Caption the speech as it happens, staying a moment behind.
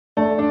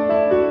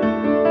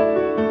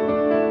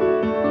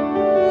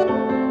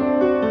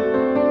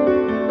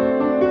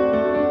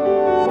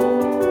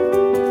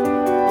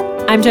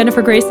I'm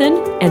Jennifer Grayson,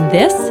 and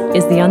this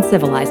is the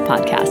Uncivilized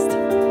Podcast.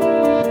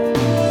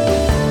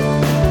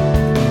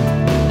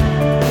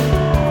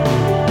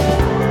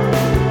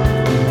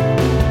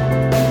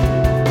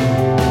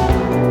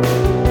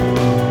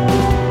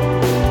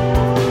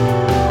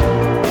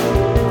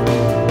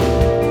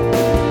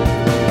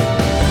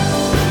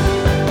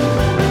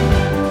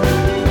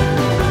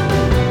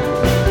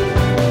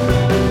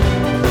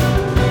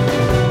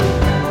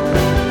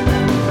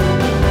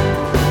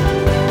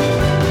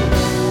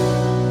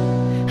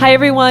 Hi,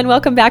 everyone.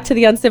 Welcome back to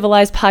the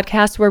Uncivilized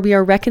Podcast, where we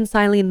are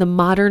reconciling the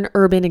modern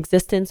urban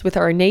existence with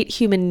our innate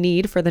human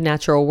need for the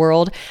natural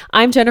world.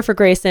 I'm Jennifer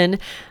Grayson.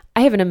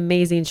 I have an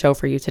amazing show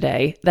for you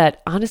today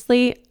that,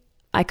 honestly,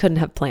 I couldn't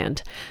have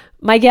planned.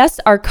 My guests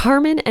are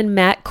Carmen and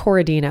Matt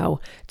Corradino,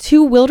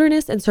 two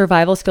wilderness and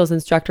survival skills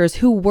instructors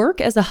who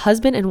work as a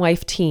husband and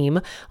wife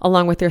team,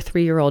 along with their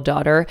 3-year-old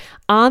daughter,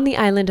 on the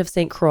island of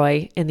St.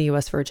 Croix in the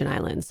U.S. Virgin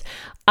Islands.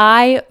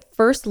 I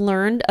first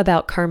learned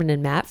about Carmen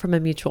and Matt from a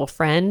mutual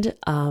friend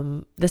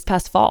this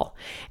past fall.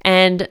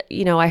 And,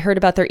 I heard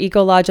about their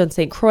eco lodge on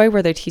St. Croix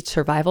where they teach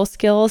survival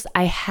skills.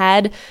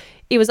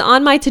 It was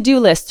on my to-do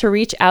list to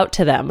reach out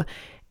to them.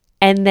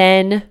 And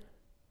then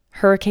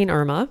Hurricane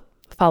Irma,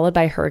 followed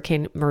by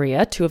Hurricane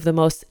Maria, two of the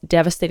most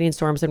devastating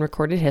storms in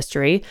recorded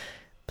history,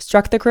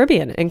 struck the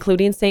Caribbean,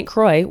 including St.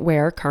 Croix,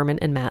 where Carmen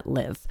and Matt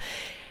live.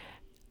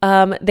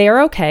 They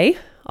are okay,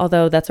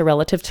 although that's a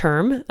relative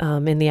term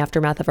in the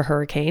aftermath of a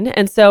hurricane.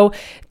 And so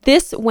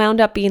this wound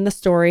up being the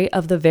story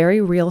of the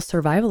very real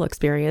survival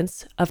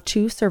experience of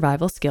two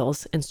survival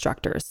skills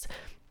instructors.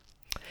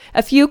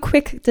 A few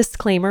quick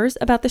disclaimers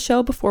about the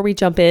show before we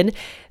jump in.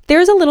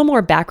 There's a little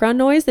more background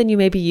noise than you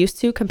may be used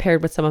to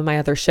compared with some of my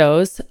other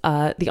shows.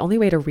 The only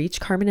way to reach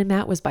Carmen and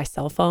Matt was by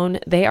cell phone.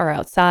 They are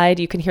outside.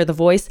 You can hear the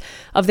voice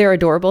of their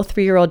adorable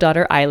 3-year-old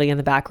daughter, Eiley, in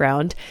the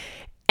background.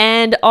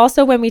 And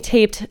also when we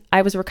taped,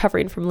 I was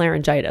recovering from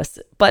laryngitis,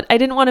 but I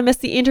didn't want to miss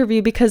the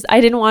interview because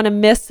I didn't want to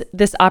miss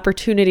this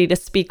opportunity to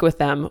speak with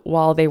them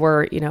while they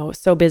were,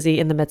 so busy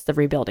in the midst of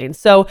rebuilding.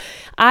 So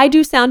I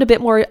do sound a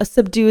bit more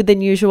subdued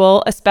than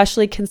usual,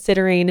 especially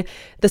considering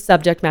the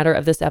subject matter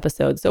of this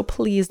episode. So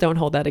please don't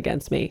hold that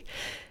against me.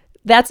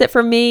 That's it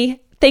from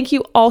me. Thank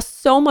you all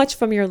so much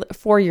for your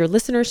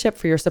listenership,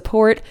 for your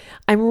support.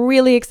 I'm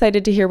really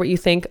excited to hear what you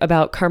think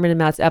about Carmen and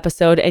Matt's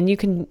episode, and you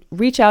can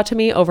reach out to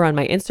me over on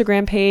my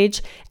Instagram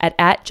page at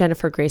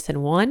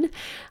 @JenniferGrayson1.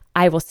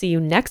 I will see you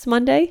next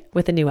Monday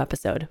with a new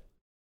episode.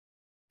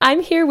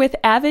 I'm here with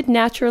avid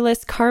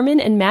naturalists Carmen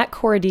and Matt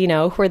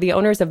Corradino, who are the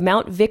owners of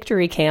Mount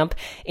Victory Camp,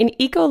 an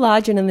eco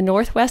lodge in the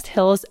northwest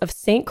hills of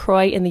St.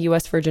 Croix in the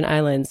U.S. Virgin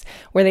Islands,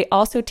 where they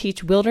also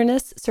teach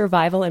wilderness,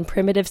 survival, and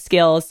primitive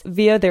skills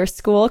via their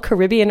school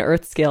Caribbean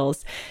Earth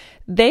Skills.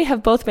 They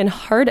have both been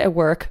hard at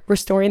work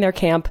restoring their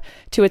camp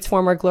to its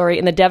former glory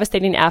in the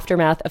devastating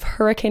aftermath of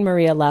Hurricane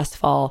Maria last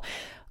fall.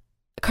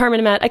 Carmen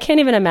and Matt, I can't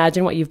even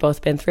imagine what you've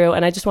both been through,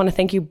 and I just want to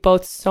thank you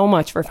both so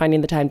much for finding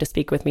the time to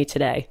speak with me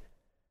today.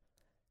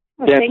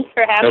 Well, yeah, thanks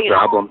for having us. No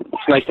problem.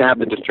 It's nice to have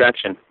the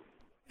distraction.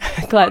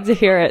 Glad to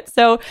hear it.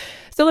 So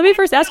let me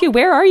first ask you,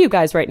 where are you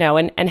guys right now,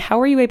 and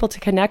how are you able to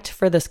connect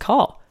for this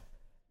call?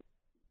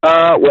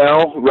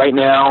 Well, right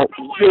now,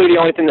 really the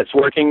only thing that's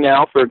working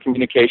now for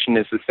communication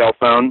is the cell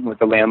phone, with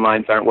the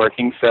landlines aren't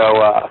working.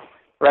 So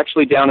we're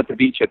actually down at the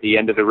beach at the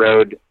end of the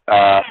road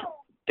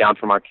down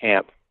from our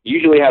camp.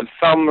 Usually have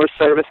some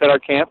service at our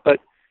camp, but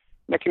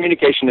the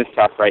communication is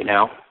tough right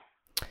now.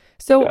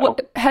 So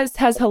has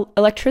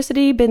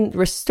electricity been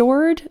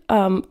restored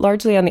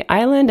largely on the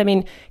island? I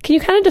mean, can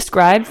you kind of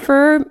describe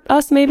for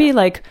us maybe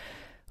like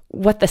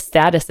what the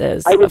status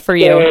is for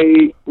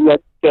you?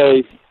 Let's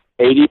say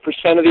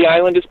 80% of the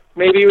island is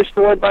maybe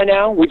restored by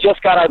now. We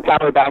just got our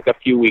power back a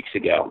few weeks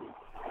ago.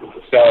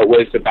 So it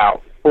was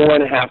about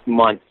 4.5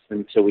 months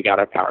until we got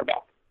our power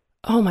back.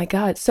 Oh my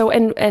God. So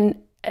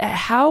and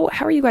how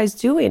are you guys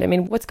doing? I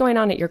mean, what's going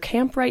on at your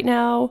camp right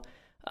now?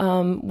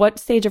 What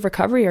stage of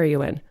recovery are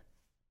you in?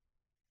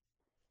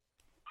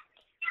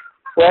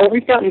 Well,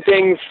 we've gotten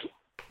things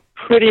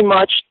pretty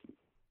much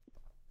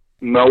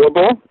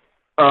mowable.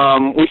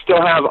 We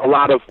still have a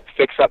lot of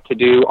fix-up to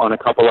do on a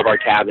couple of our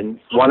cabins.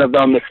 One of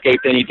them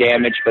escaped any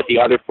damage, but the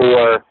other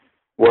 4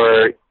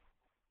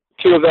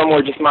 2 of them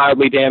were just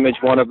mildly damaged.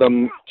 One of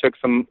them took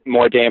some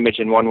more damage,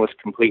 and one was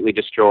completely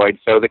destroyed.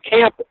 So the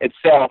camp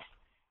itself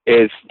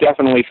is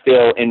definitely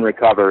still in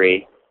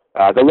recovery.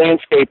 The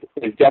landscape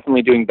is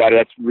definitely doing better.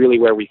 That's really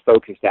where we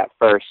focused at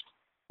first,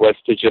 was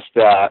to just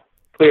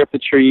clear up the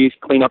trees,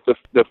 clean up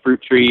the fruit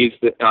trees,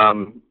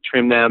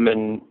 trim them,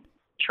 and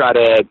try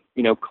to,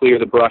 clear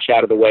the brush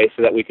out of the way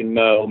so that we can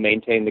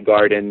maintain the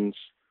gardens.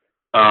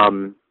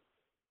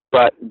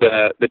 But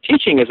the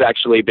teaching has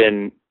actually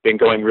been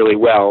going really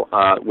well.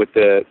 With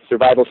the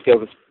survival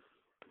skills,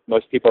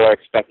 most people are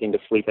expecting to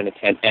sleep in a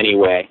tent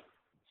anyway.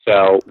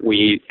 So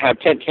we have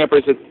tent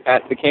campers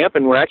at the camp,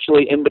 and we're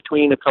actually in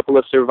between a couple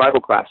of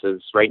survival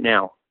classes right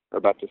now. We're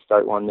about to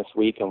start one this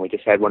week, and we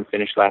just had one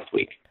finished last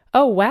week.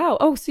 Oh, wow.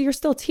 Oh, so you're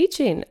still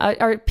teaching.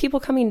 Are people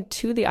coming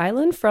to the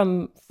island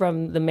from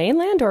the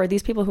mainland, or are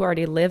these people who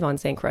already live on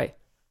St. Croix?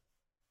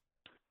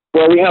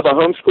 Well, we have a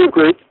homeschool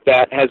group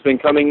that has been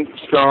coming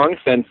strong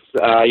since,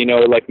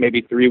 like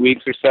maybe 3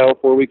 weeks or so,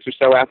 4 weeks or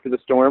so after the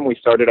storm. We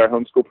started our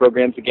homeschool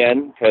programs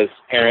again because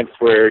parents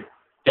were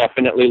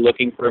definitely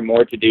looking for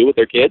more to do with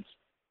their kids.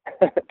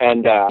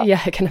 And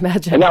yeah, I can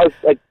imagine. And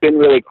it's been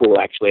really cool,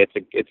 actually.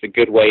 It's a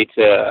good way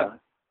to,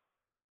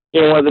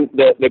 one of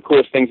the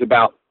coolest things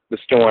about the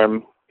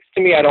storm,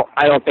 to me, I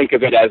don't think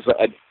of it as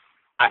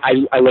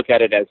I look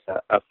at it as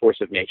a force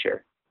of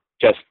nature,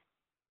 just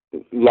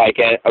like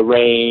a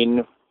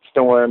rain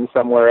storm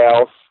somewhere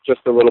else, just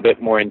a little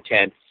bit more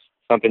intense,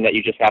 something that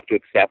you just have to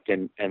accept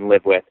and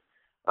live with.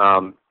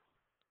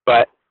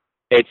 But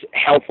it's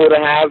helpful to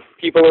have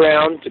people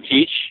around to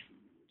teach,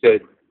 to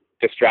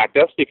distract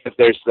us, because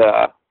there's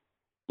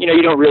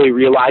you don't really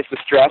realize the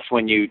stress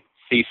when you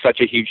see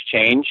such a huge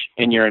change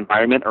in your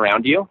environment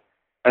around you.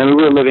 And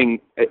we're living,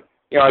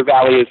 our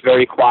valley is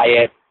very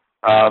quiet.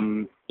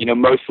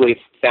 Mostly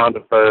it's the sound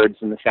of birds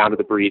and the sound of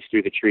the breeze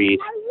through the trees.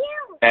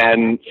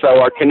 And so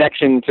our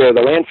connection to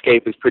the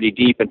landscape is pretty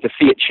deep, and to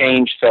see it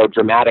change so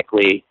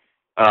dramatically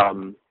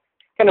kind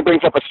of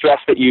brings up a stress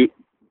that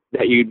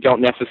you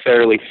don't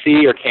necessarily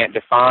see or can't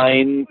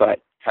define, but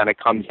kind of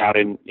comes out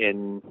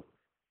in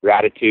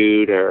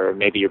gratitude, or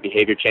maybe your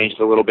behavior changes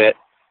a little bit.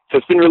 So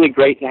it's been really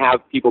great to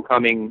have people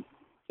coming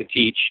to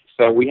teach.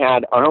 So we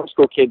had our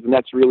homeschool kids, and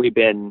that's really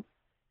been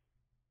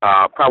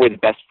probably the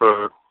best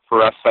for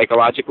us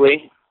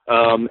psychologically.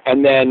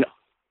 And then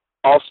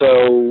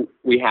also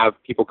we have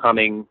people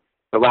coming.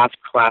 The last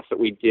class that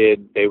we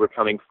did, they were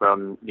coming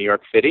from New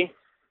York City.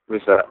 It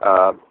was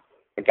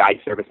a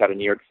guide service out of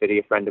New York City.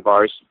 A friend of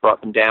ours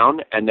brought them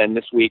down. And then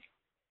this week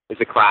is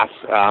a class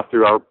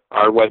through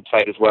our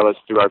website, as well as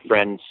through our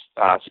friend's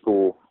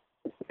school.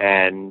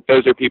 And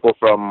those are people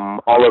from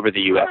all over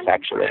the U.S.,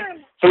 actually.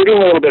 So we're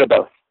doing a little bit of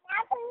both.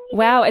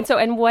 Wow.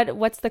 And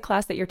what's the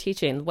class that you're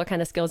teaching? What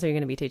kind of skills are you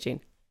going to be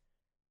teaching?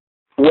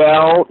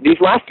 Well, these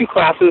last two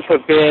classes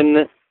have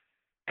been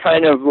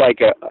kind of like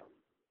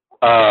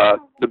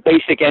the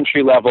basic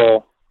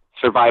entry-level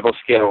survival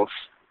skills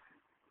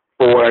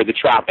for the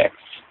tropics,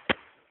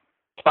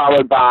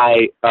 followed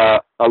by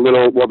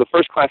the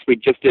first class we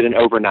just did an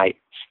overnight.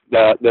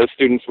 Those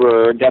students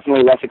were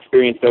definitely less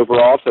experienced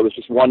overall, so it was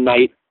just one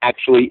night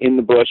actually in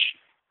the bush.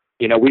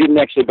 We didn't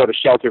actually go to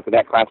shelter for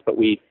that class, but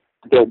we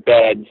built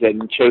beds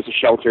and chose a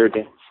sheltered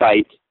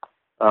site.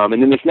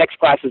 And then this next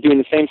class is doing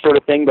the same sort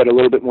of thing, but a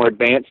little bit more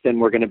advanced, and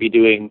we're going to be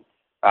doing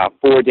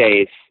 4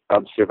 days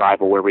of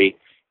survival, where we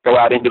go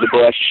out into the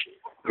bush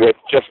with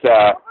just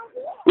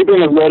we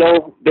bring a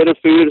little bit of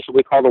food. It's what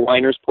we call the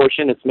winer's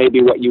portion. It's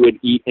maybe what you would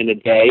eat in a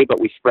day, but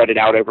we spread it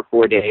out over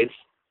 4 days.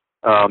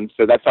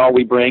 So that's all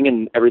we bring,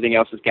 and everything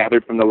else is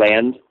gathered from the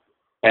land,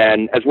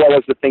 and as well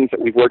as the things that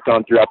we've worked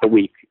on throughout the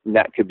week. And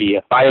that could be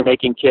a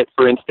fire-making kit,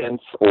 for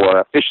instance, or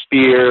a fish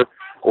spear,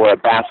 or a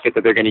basket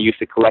that they're going to use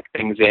to collect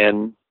things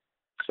in.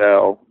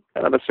 So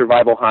kind of a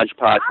survival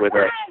hodgepodge with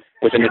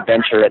an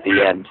adventure at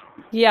the end.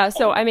 Yeah.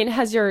 So, I mean,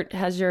 has your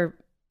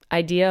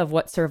idea of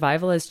what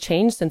survival has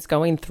changed since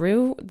going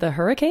through the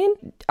hurricane?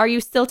 Are you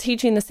still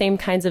teaching the same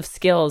kinds of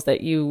skills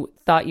that you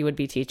thought you would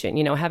be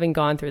teaching, having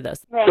gone through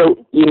this?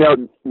 So,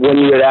 when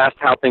you had asked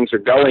how things are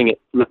going,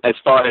 as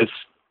far as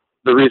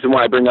the reason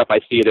why I bring up I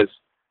see it as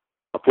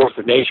a force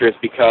of nature is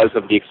because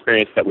of the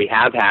experience that we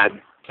have had.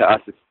 To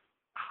us, it's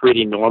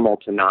pretty normal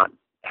to not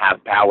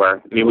have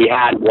power. I mean, we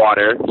had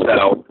water,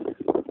 so,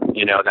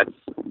 that's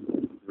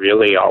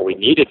really all we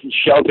needed.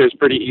 Shelter is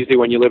pretty easy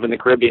when you live in the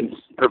Caribbean,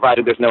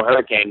 provided there's no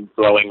hurricane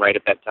blowing right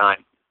at that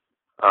time.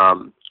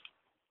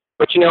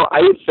 But,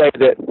 I would say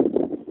that,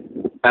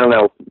 I don't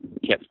know,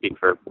 can't speak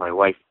for my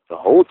wife the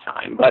whole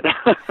time, but,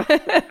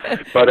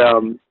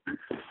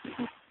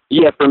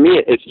 yeah, for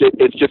me,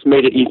 it's just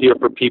made it easier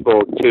for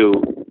people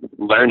to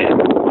learn it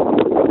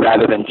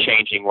rather than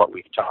changing what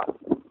we've taught.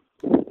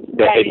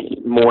 That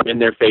it's more in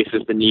their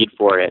faces, the need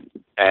for it,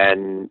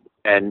 and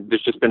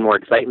there's just been more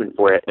excitement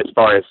for it as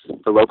far as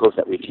the locals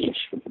that we teach.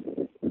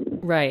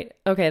 Right.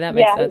 Okay, that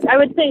makes sense. I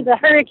would say the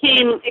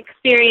hurricane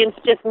experience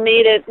just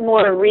made it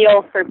more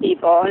real for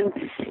people. And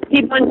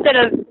people, instead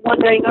of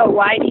wondering,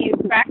 why do you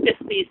practice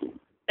these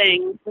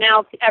things,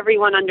 now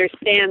everyone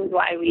understands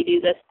why we do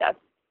this stuff.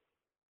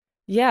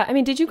 Yeah. I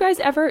mean, did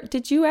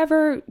you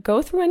ever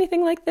go through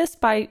anything like this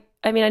I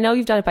know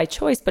you've done it by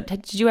choice, but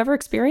did you ever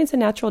experience a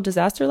natural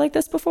disaster like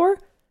this before?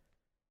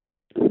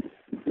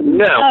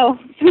 No.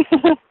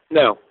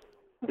 No.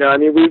 I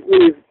mean,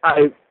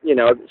 I've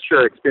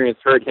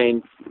experienced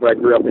hurricanes where I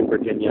grew up in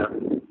Virginia.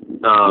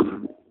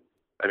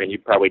 You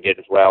probably did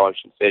as well,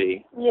 Ocean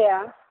City.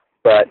 Yeah.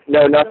 But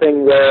no,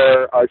 nothing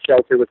where our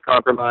shelter was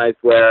compromised,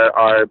 where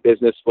our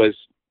business was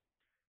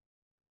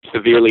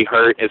severely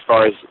hurt as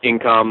far as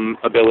income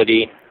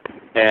ability,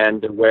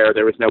 and where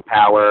there was no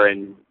power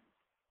and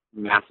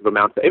massive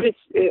amounts of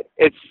it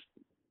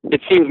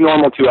seems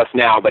normal to us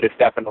now, but it's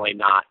definitely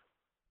not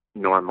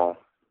normal.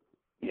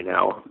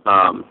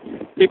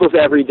 People's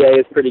everyday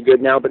is pretty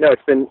good now, but no,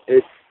 it's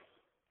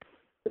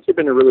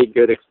been a really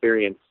good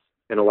experience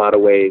in a lot of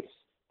ways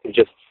to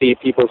just see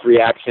people's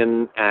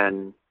reaction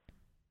and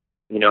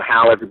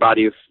how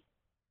everybody's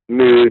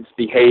moods,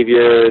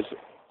 behaviors,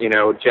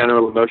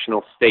 general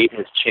emotional state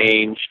has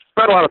changed.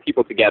 Brought a lot of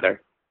people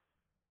together.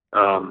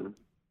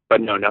 But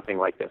no, nothing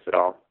like this at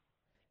all.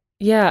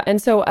 Yeah.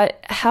 And so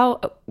how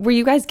were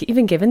you guys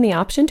even given the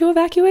option to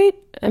evacuate?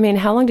 I mean,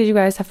 how long did you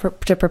guys have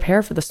to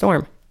prepare for the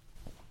storm?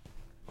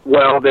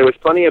 Well, there was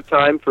plenty of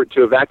time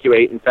to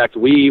evacuate. In fact,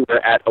 we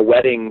were at a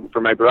wedding for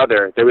my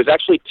brother. There was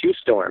actually 2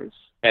 storms,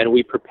 and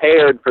we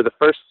prepared for the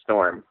first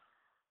storm,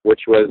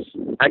 which was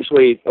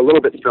actually a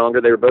little bit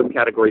stronger. They were both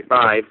Category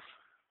 5.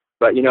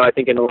 But, I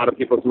think in a lot of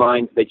people's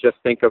minds, they just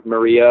think of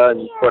Maria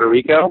and Puerto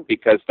Rico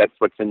because that's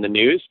what's in the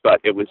news.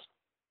 But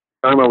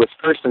Irma was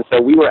first, and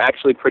so we were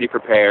actually pretty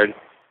prepared.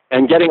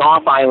 And getting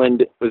off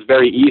island was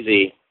very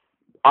easy.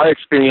 Our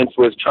experience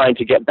was trying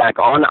to get back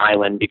on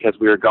island because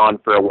we were gone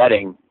for a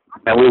wedding,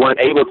 and we weren't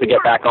able to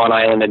get back on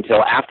island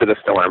until after the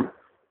storm.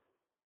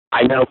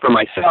 I know for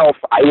myself,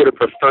 I would have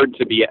preferred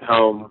to be at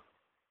home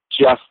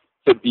just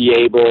to be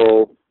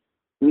able,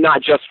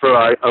 not just for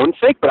our own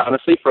sake, but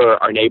honestly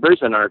for our neighbors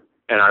and our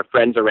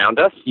friends around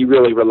us. You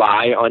really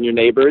rely on your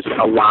neighbors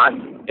a lot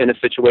in a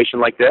situation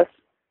like this.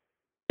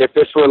 If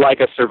this were like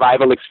a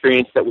survival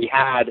experience that we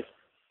had,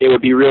 it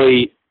would be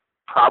really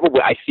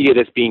probably, I see it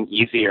as being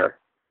easier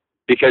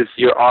because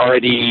you're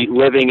already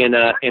living in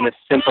a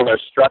simpler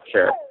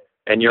structure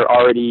and you're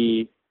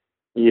already,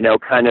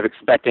 kind of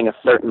expecting a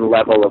certain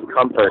level of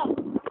comfort.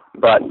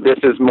 But this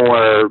is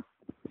more,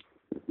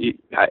 it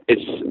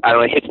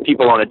hits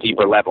people on a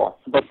deeper level.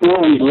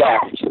 Before we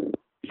left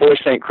for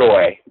St.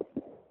 Croix,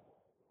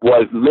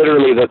 was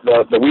literally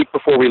the week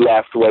before we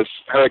left was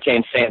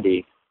Hurricane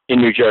Sandy in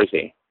New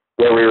Jersey,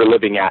 where we were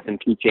living at and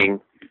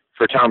teaching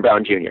for Tom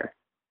Brown Jr.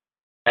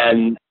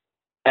 And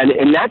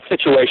in that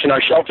situation,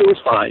 our shelter was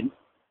fine.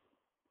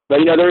 But,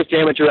 there was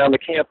damage around the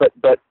camp,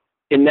 but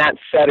in that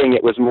setting,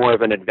 it was more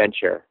of an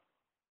adventure.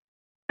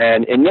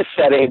 And in this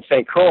setting, in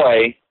St.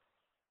 Croix,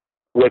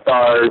 with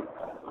our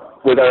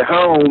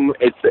home,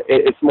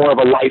 it's more of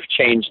a life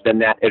change than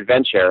that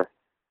adventure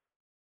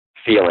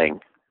feeling.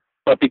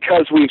 But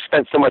because we've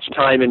spent so much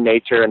time in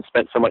nature and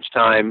spent so much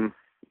time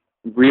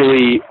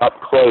really up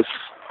close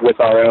with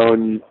our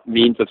own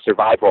means of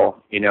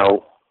survival,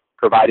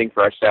 providing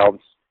for ourselves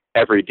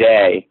every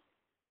day,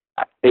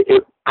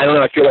 I don't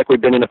know, I feel like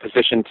we've been in a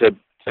position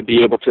to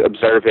be able to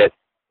observe it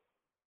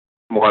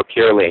more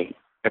purely,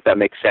 if that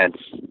makes sense.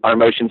 Our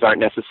emotions aren't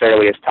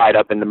necessarily as tied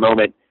up in the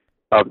moment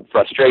of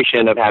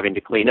frustration of having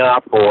to clean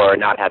up or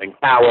not having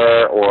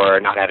power or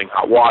not having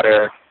hot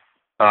water.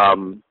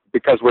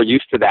 Because we're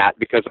used to that,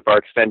 because of our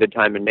extended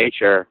time in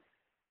nature,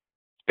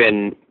 it's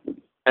been,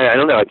 I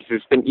don't know,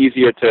 it's been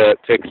easier to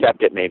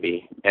accept it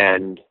maybe.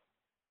 And,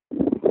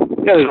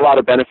 there's a lot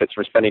of benefits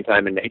for spending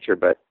time in nature,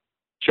 but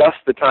just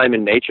the time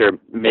in nature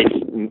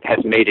has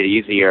made it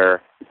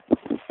easier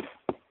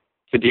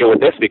to deal with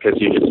this because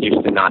you're just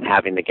used to not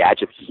having the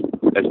gadgets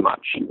as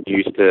much. You're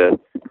used to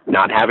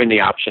not having the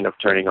option of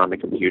turning on the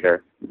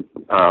computer.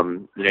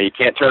 You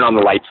can't turn on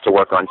the lights to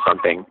work on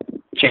something.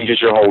 It changes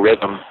your whole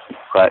rhythm,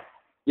 but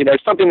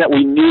something that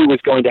we knew was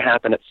going to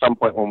happen at some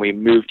point when we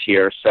moved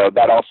here, so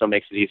that also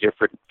makes it easier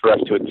for us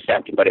to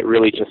accept, but it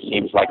really just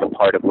seems like a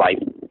part of life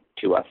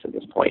to us at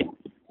this point,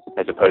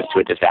 as opposed to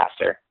a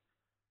disaster.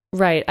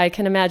 Right, I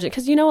can imagine.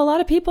 Because, a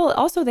lot of people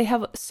also, they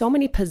have so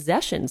many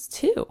possessions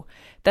too,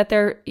 that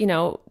they're,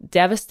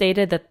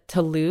 devastated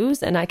to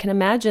lose, and I can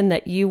imagine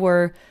that you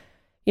were,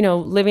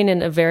 living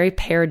in a very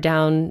pared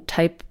down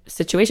type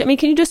situation. I mean,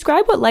 can you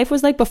describe what life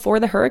was like before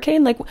the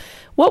hurricane? Like,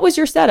 what was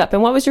your setup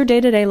and what was your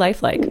day-to-day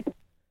life like?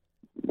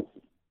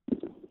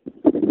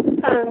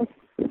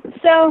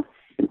 So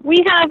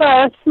we have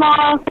a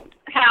small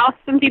house.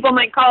 Some people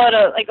might call it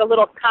a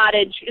little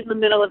cottage in the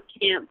middle of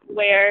camp,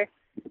 where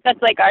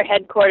that's like our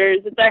headquarters.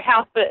 It's our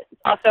house, but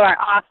also our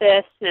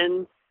office.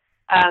 And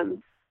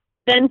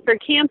then for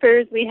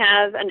campers, we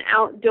have an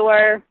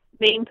outdoor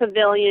main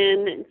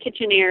pavilion and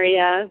kitchen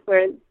area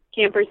where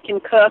campers can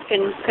cook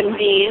and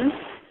convene.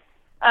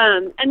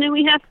 And then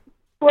we have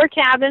 4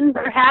 cabins,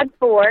 or had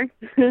 4.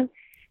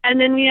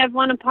 And then we have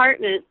 1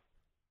 apartment.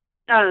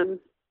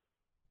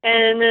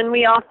 And then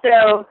we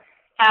also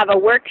have a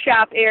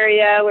workshop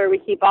area where we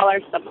keep all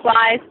our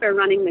supplies for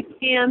running the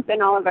camp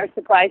and all of our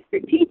supplies for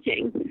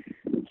teaching.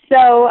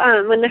 So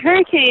when the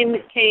hurricane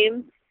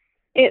came,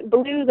 it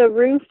blew the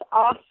roof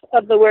off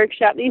of the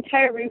workshop. The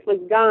entire roof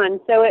was gone.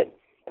 So it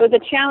was a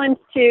challenge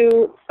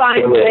to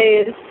find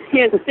ways,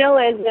 it still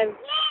is,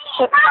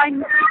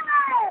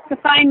 to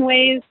find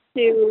ways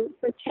to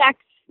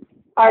protect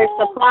our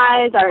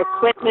supplies, our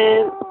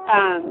equipment,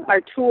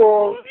 our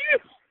tools.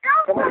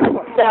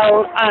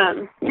 So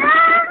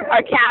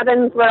our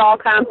cabins were all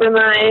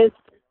compromised,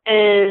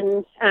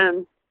 and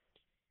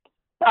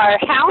our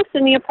house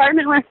and the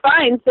apartment were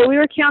fine. So we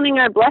were counting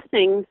our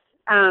blessings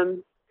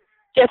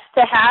just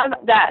to have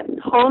that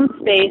home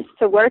space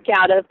to work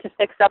out of to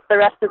fix up the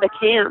rest of the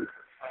camp.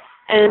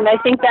 And I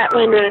think that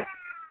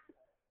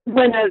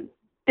when a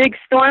big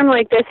storm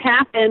like this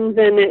happens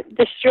and it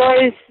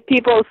destroys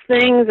people's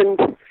things and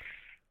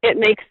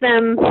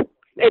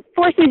it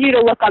forces you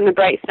to look on the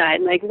bright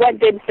side. Like, what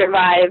did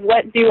survive?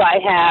 What do I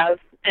have?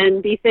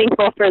 and be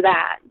thankful for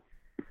that,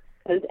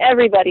 because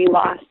everybody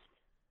lost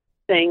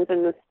things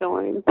in the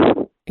storm.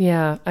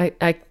 Yeah,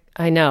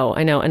 I know.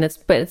 And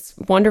it's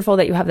wonderful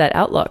that you have that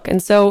outlook.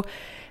 And so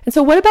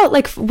what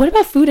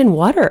about food and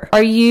water?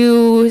 Are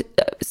you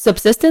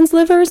subsistence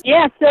livers?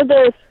 Yeah, so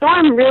the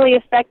storm really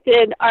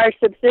affected our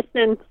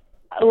subsistence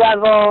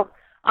level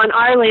on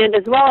our land,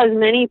 as well as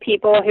many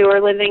people who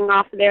were living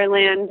off their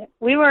land.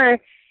 We were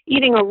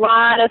eating a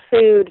lot of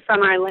food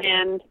from our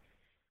land,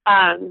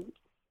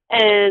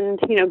 and,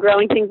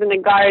 growing things in the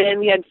garden.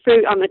 We had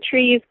fruit on the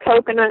trees,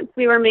 coconuts.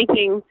 We were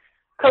making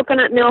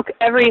coconut milk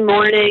every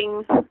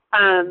morning.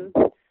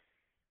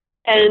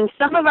 And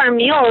some of our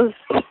meals,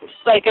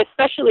 like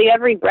especially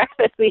every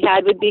breakfast we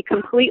had, would be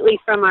completely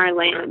from our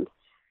land.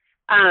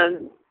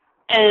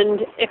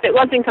 And if it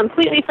wasn't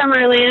completely from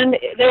our land,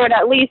 there would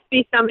at least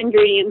be some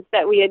ingredients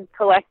that we had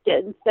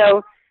collected.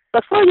 So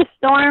before the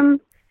storm,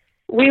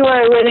 we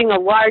were living a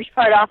large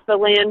part off the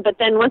land, but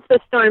then once the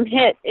storm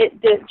hit, it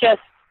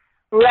just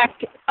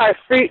wrecked our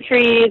fruit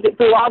trees. It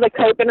blew all the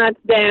coconuts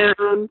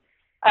down.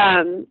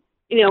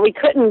 We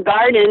couldn't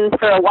garden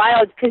for a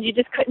while because you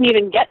just couldn't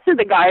even get to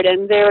the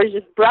garden. There was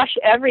just brush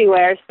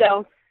everywhere.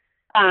 So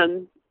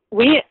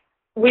we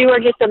were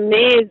just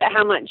amazed at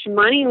how much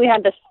money we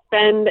had to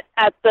spend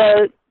at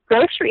the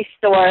grocery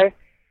store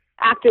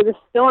after the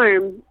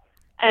storm.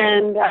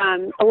 And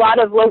a lot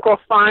of local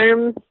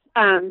farms,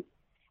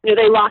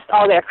 they lost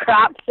all their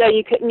crops, so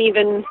you couldn't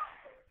even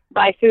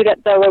buy food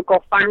at the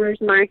local farmers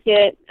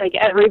market. Like,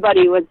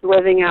 everybody was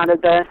living out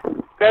of the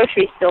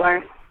grocery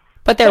store.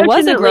 But there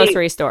was a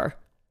grocery store.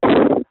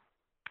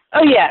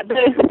 Oh yeah,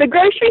 the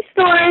grocery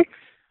store.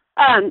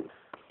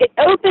 It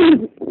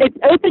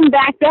opened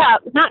back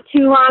up not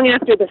too long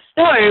after the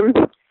storm,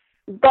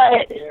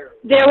 but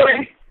there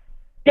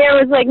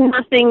was like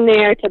nothing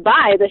there to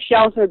buy. The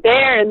shelves were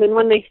bare, and then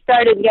when they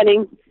started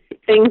getting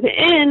things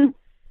in,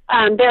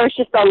 there was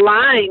just a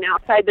line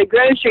outside the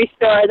grocery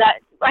store.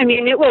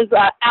 It was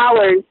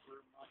hours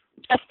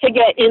just to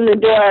get in the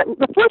door.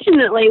 But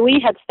fortunately, we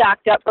had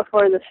stocked up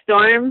before the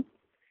storm.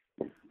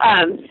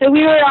 So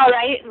we were all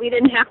right. We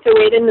didn't have to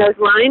wait in those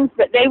lines,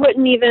 but they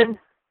wouldn't even,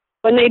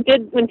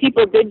 when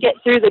people did get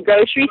through the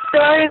grocery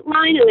store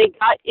line and they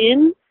got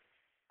in,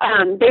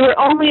 they were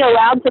only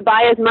allowed to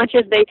buy as much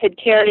as they could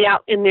carry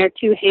out in their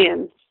two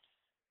hands.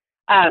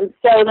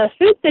 So the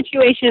food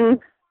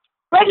situation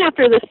right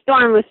after the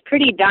storm was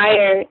pretty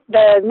dire.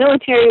 The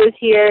military was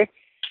here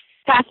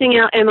passing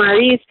out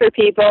MREs for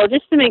people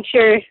just to make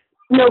sure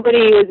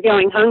nobody was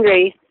going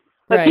hungry.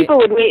 But right. People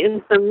would wait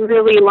in some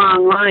really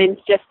long lines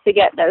just to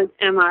get those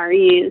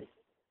MREs.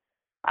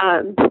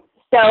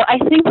 So I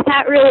think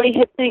that really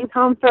hit things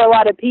home for a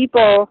lot of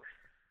people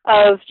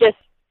of just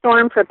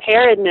storm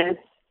preparedness.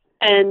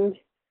 And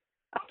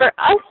for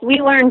us,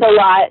 we learned a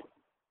lot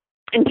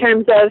in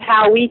terms of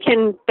how we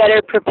can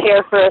better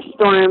prepare for a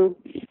storm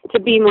to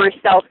be more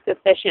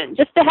self-sufficient.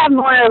 Just to have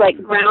more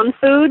like ground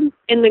food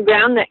in the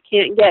ground that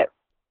can't get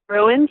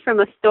ruined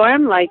from a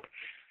storm, like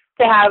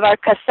to have our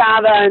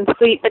cassava and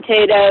sweet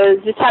potatoes,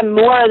 just have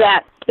more of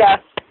that stuff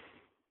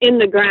in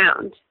the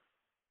ground.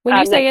 When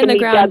you say in the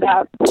ground,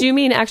 do you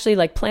mean actually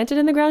like planted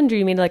in the ground? Or do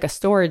you mean like a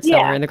storage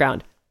cellar in the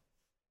ground?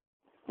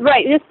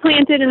 Right, just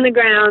planted in the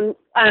ground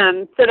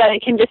so that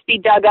it can just be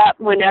dug up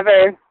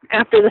whenever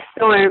after the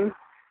storm.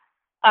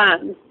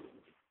 And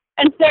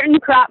certain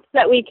crops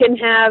that we can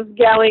have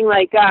going,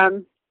 like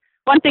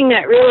one thing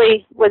that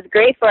really was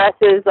great for us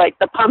is like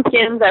the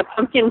pumpkins. Our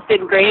pumpkins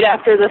did great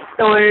after the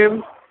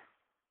storm.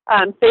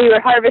 So we were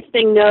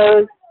harvesting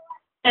those.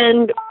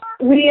 And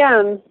we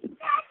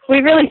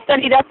really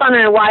studied up on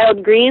our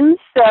wild greens,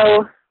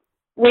 so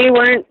we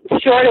weren't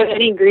short of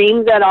any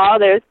greens at all.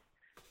 There's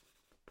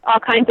all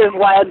kinds of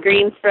wild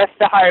greens for us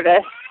to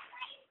harvest.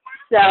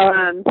 So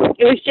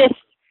it was just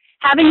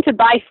having to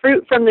buy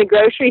fruit from the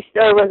grocery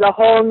store was a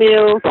whole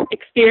new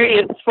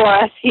experience for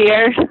us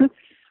here.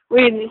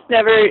 We just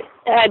never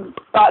had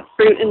bought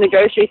fruit in the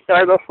grocery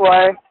store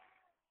before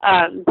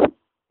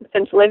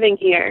since living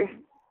here.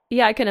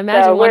 Yeah, I can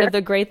imagine one of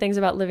the great things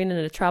about living in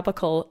a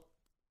tropical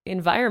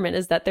environment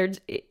is that is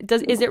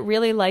it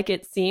really like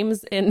it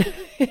seems in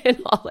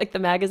all like the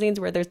magazines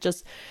where there's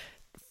just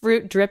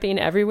fruit dripping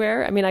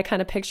everywhere? I mean, I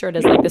kind of picture it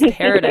as like this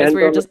paradise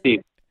where you're just...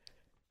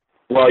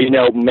 Well,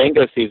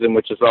 mango season,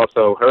 which is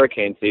also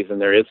hurricane season,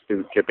 there is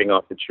fruit dripping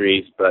off the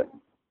trees, but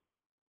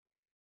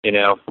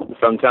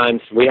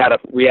sometimes we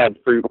had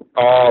fruit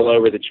all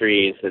over the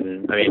trees,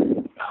 and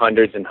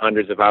hundreds and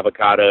hundreds of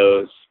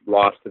avocados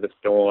lost to the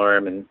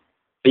storm. And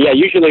but yeah,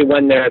 usually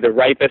when they're the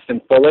ripest and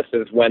fullest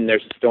is when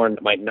there's a storm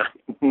that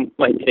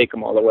might take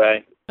them all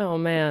away. Oh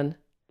man.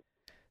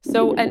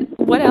 So, and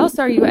what else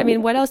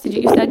what else did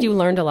you said you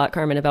learned a lot,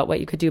 Carmen, about what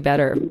you could do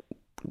better.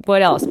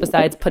 What else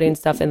besides putting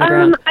stuff in the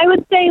ground? I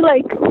would say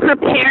like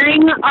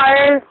preparing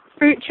our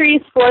fruit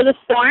trees for the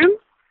storm.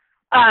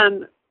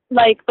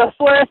 Like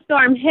before a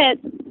storm hit,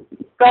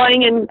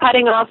 going and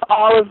cutting off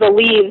all of the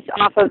leaves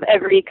off of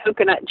every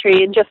coconut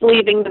tree and just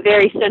leaving the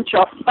very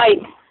central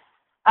spike.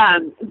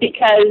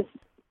 Because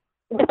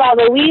with all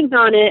the leaves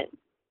on it,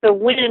 the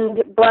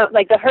wind,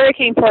 like the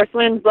hurricane force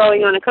winds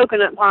blowing on a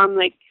coconut palm,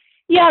 like,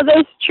 yeah,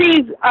 those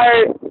trees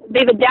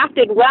they've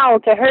adapted well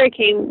to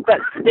hurricanes, but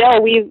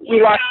still we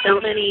lost so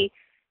many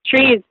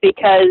trees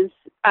because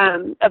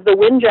of the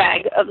wind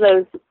drag of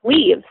those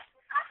leaves.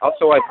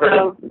 Also,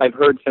 I've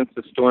heard since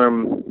the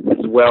storm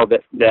as well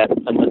that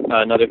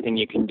another thing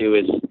you can do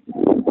is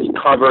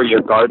cover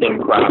your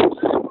garden crops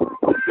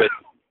with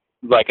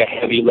like a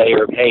heavy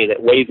layer of hay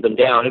that weighs them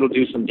down. It'll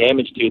do some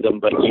damage to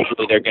them, but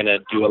usually they're going to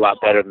do a lot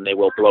better than they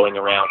will blowing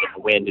around in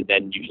the wind, and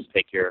then you just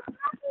take your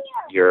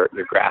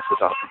grasses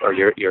off, or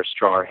your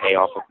straw or hay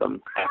off of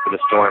them after the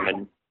storm,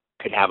 and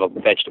could have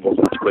vegetables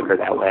much quicker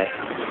that way.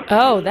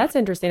 Oh, that's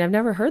interesting. I've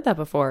never heard that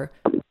before.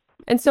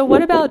 And so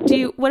what about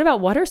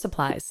water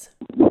supplies?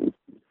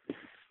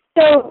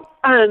 So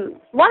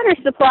water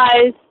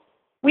supplies,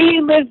 we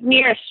live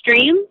near a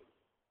stream.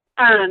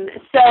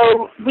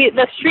 So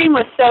the stream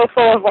was so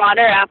full of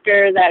water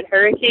after that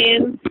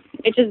hurricane.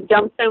 It just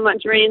dumped so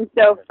much rain.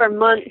 So for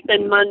months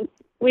and months,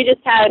 we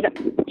just had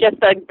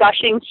a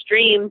gushing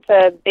stream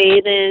to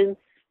bathe in,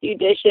 do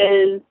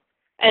dishes,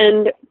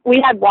 and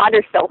we had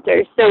water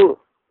filters. So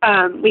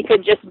we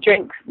could just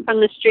drink from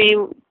the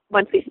stream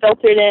once we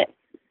filtered it.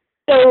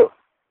 So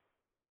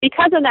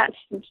because of that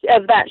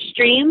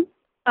stream,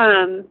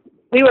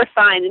 we were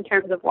fine in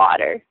terms of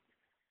water.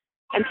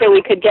 And so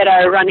we could get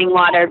our running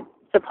water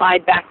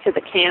supplied back to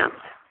the camp.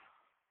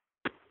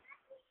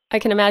 I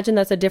can imagine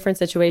that's a different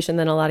situation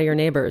than a lot of your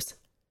neighbors.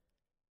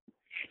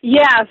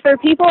 Yeah, for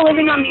people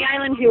living on the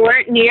island who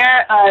weren't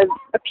near a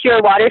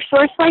pure water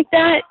source like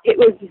that, it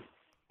was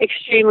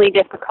extremely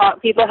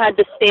difficult. People had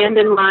to stand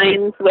in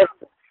lines with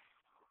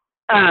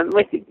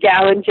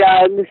gallon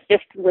jugs,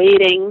 just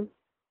waiting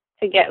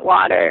to get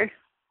water.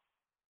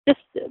 Just,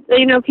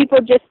 people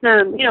just,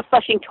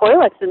 flushing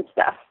toilets and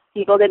stuff.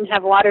 People didn't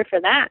have water for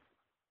that.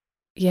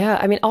 Yeah,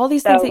 I mean, all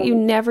these things that you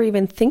never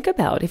even think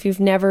about if you've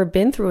never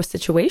been through a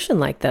situation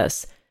like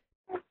this.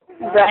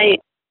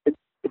 Right.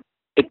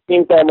 It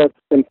seems almost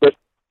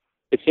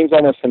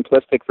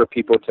simplistic for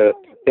people to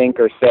think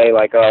or say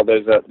like, oh,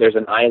 there's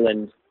an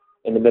island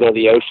in the middle of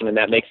the ocean and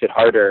that makes it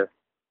harder.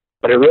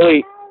 But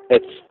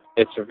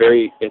it's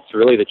really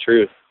the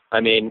truth. I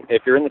mean,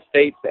 if you're in the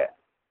States,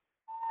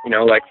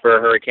 like for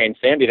Hurricane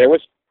Sandy, there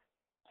was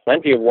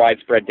plenty of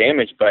widespread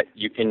damage, but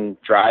you can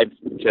drive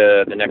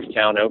to the next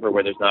town over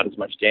where there's not as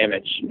much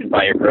damage and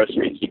buy your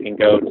groceries. You can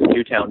go to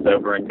 2 towns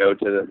over and go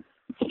to the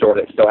store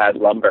that still has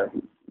lumber.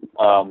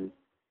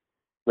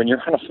 When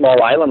you're on a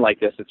small island like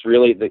this, it's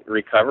really, the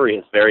recovery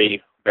is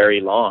very, very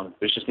long.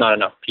 There's just not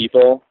enough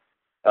people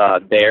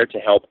there to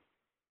help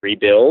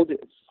rebuild.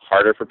 It's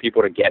harder for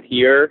people to get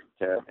here.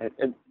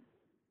 It's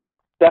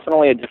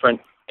definitely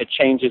it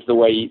changes the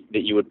way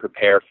that you would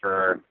prepare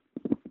for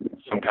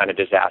some kind of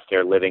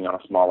disaster living on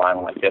a small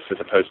island like this as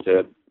opposed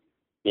to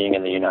being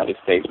in the United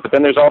States. But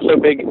then there's also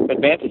big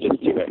advantages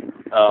to it.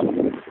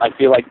 I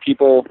feel like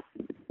people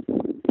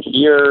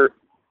here,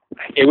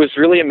 it was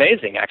really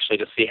amazing actually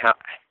to see how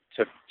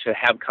to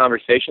have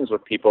conversations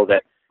with people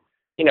that,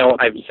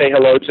 I say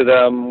hello to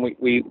them.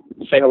 We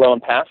say hello in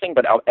passing,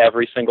 but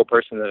every single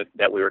person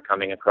that we were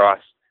coming across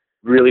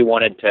really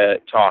wanted to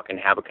talk and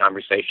have a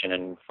conversation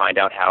and find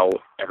out how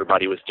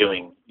everybody was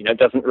doing. It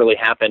doesn't really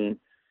happen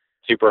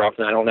super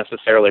often. I don't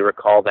necessarily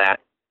recall that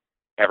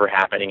ever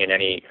happening in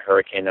any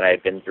hurricane that I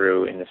had been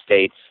through in the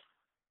States.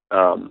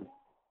 It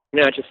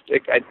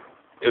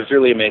was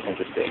really amazing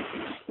to see.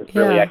 It's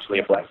really actually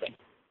a blessing.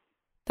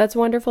 That's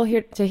wonderful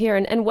to hear.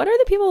 And what are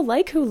the people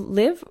like who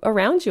live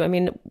around you? I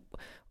mean,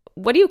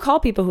 what do you call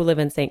people who live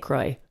in St.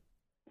 Croix?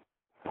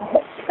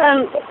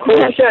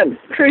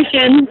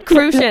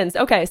 Crucians.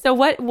 Okay. So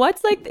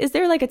what's like, is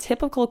there like a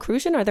typical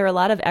Crucian? Are there a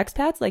lot of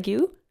expats like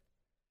you?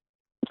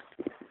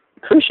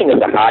 Crucian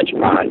is a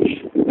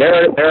hodgepodge.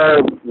 There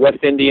are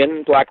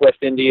Black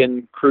West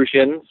Indian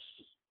Crucians,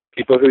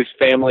 people whose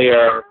family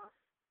are,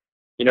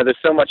 there's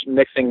so much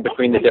mixing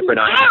between the different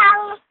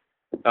islands.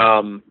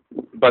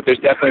 But there's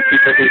definitely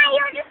people whose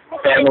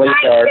families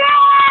are,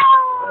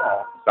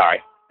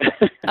 sorry.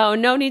 Oh,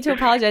 no need to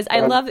apologize.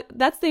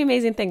 That's the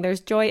amazing thing.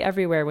 There's joy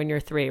everywhere when you're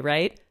 3,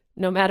 right?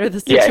 No matter the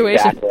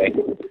situation. Yeah,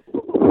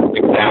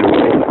 exactly.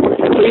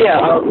 So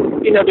yeah,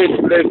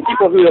 there's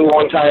people who are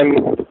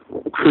long-time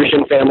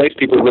Crucian families,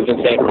 people who lived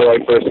in St. Croix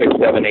for 6,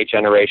 7, 8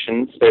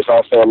 generations. There's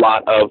also a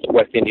lot of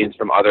West Indians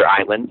from other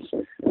islands,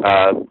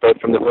 both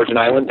from the Virgin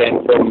Islands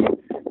and from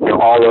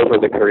all over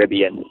the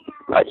Caribbean.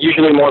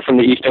 Usually more from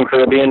the Eastern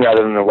Caribbean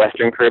rather than the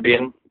Western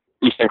Caribbean.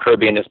 Eastern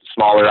Caribbean is the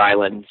smaller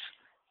islands,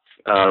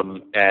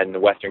 and the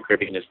Western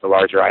Caribbean is the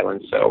larger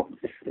islands. So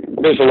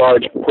there's a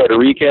large Puerto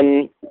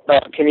Rican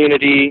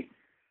community.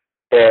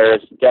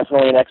 There's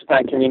definitely an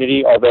expat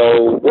community,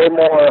 although we're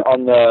more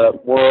on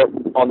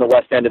the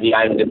west end of the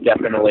island. It's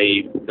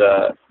definitely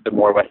the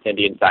more West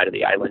Indian side of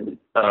the island.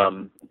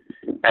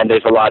 And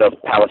there's a lot of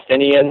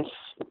Palestinians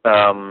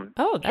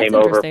came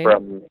over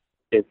from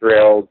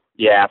Israel,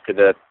 after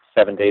the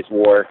 7 Days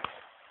War.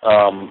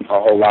 A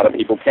whole lot of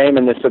people came,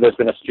 and so there's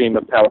been a stream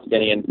of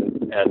Palestinians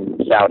and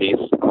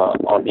Saudis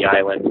on the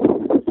island.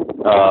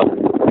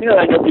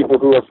 I know people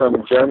who are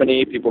from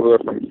Germany, people who are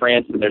from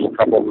France, and there's a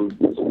couple who's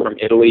from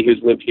Italy who's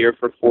lived here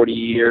for 40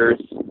 years.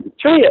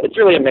 It's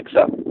really a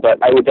mix-up, but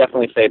I would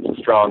definitely say it's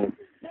a strong,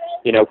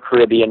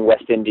 Caribbean,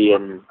 West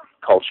Indian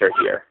culture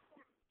here.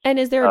 And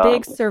is there a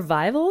big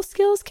survival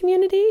skills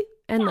community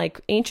and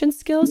like ancient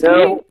skills No,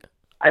 community?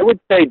 I would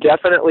say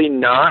definitely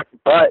not,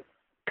 but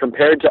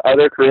compared to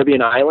other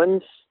Caribbean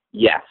islands,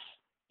 yes,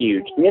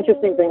 huge. The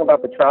interesting thing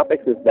about the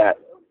tropics is that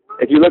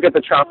if you look at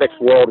the tropics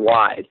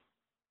worldwide,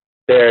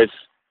 there's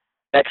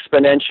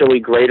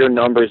exponentially greater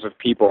numbers of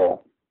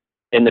people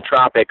in the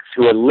tropics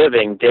who are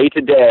living day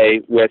to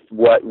day with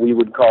what we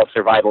would call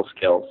survival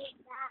skills.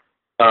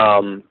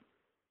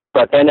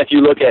 But then if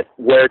you look at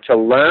where to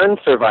learn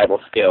survival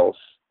skills,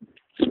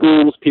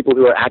 schools, people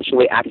who are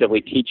actually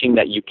actively teaching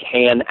that you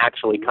can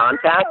actually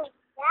contact,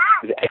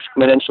 is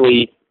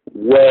exponentially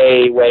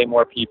way, way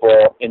more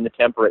people in the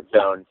temperate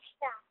zones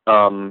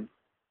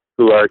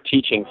who are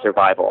teaching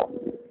survival.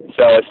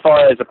 So as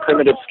far as a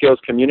primitive skills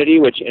community,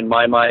 which in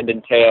my mind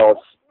entails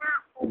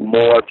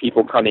more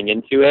people coming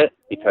into it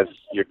because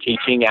you're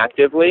teaching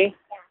actively,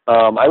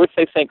 I would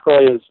say St.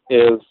 Croix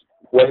is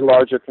way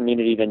larger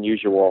community than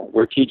usual.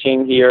 We're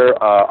teaching here.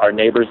 Our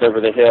neighbors over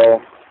the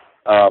hill,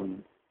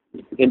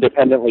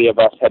 independently of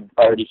us, had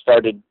already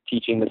started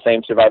teaching the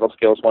same survival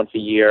skills once a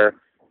year.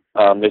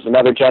 There's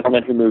another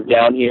gentleman who moved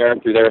down here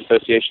through their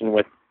association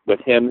with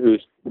him,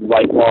 who's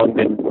lifelong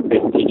been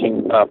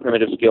teaching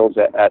primitive skills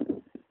at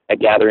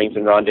gatherings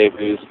and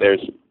rendezvous.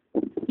 There's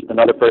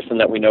another person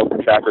that we know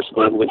from Tracker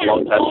School, who is a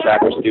long-time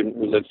Tracker student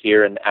who lives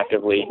here and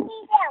actively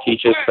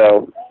teaches.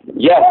 So,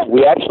 yes,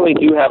 we actually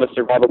do have a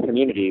survival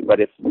community,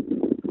 but if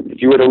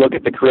you were to look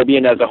at the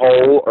Caribbean as a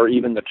whole, or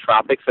even the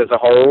tropics as a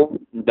whole,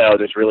 no,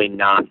 there's really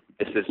not.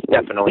 This is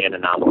definitely an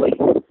anomaly.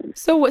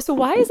 So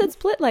why is it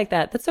split like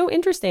that? That's so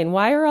interesting.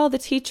 Why are all the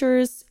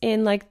teachers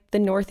in like the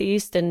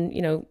Northeast and,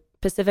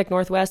 Pacific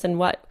Northwest and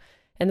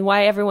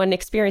why everyone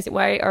experiencing,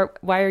 why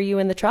are you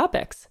in the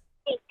tropics?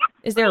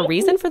 Is there a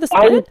reason for the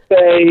split?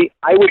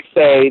 I would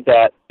say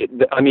that,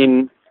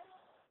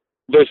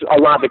 there's a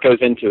lot that goes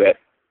into it.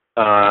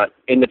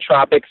 In the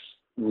tropics,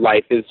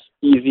 life is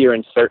easier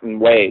in certain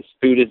ways.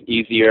 Food is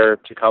easier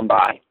to come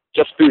by.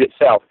 Just food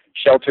itself.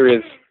 Shelter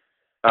is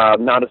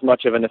not as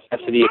much of a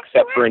necessity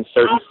except for in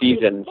certain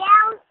seasons.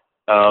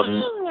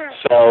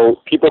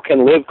 So people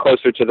can live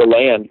closer to the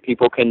land.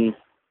 People can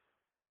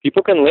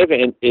live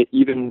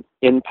even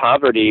in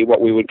poverty, what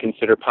we would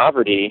consider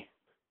poverty,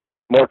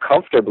 more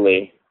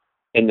comfortably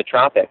in the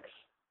tropics.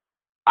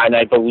 And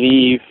I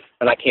believe,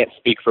 and I can't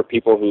speak for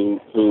people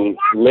who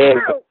live,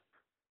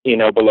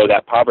 below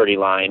that poverty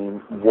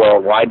line,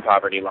 worldwide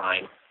poverty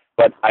line,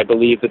 but I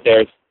believe that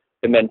there's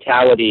the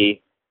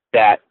mentality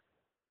that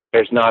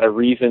there's not a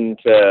reason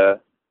to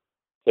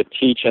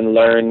teach and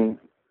learn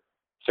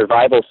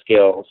survival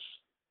skills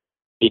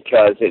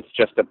because it's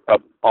just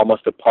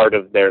almost a part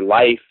of their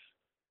life,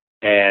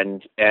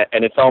 and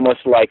it's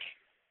almost like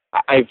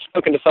I've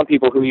spoken to some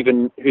people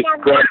whose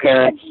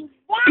grandparents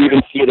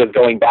even see it as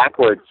going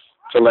backwards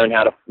to learn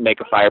how to make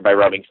a fire by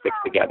rubbing sticks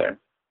together.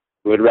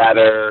 Who would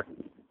rather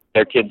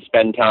their kids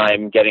spend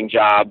time getting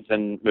jobs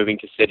and moving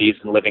to cities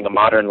and living a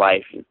modern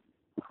life.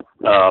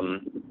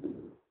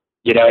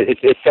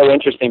 It's so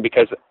interesting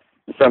because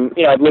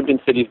I've lived in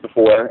cities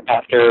before.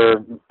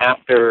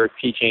 After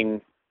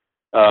teaching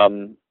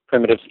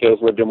primitive skills,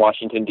 lived in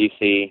Washington,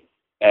 D.C.,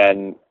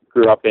 and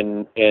grew up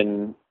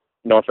in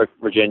Norfolk,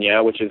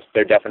 Virginia,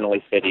 they're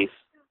definitely cities.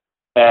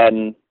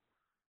 And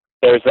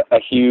there's a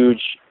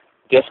huge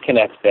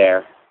disconnect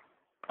there.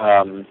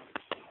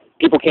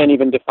 People can't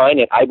even define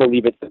it. I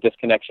believe it's a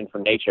disconnection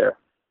from nature.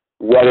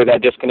 Whether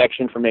that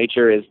disconnection from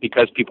nature is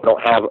because people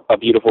don't have a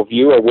beautiful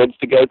view or woods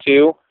to go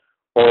to,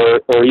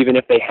 or even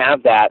if they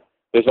have that,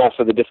 there's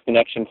also the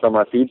disconnection from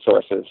our food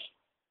sources,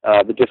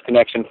 the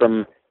disconnection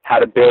from how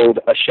to build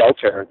a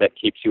shelter that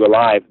keeps you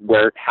alive.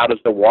 How does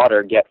the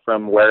water get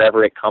from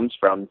wherever it comes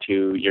from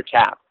to your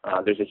tap?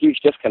 There's a huge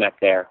disconnect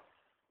there.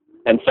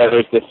 And so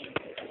there's this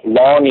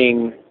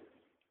longing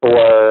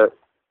for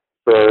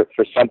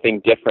something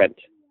different,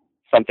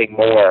 something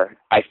more.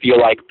 I feel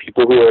like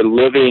people who are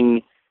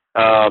living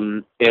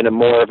in a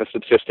more of a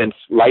subsistence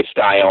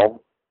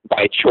lifestyle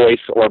by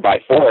choice or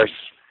by force,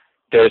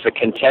 there's a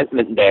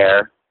contentment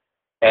there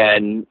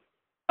and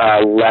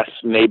less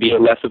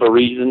of a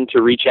reason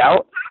to reach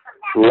out,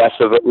 less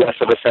of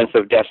a sense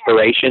of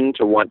desperation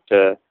to want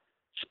to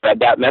spread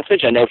that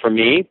message. I know for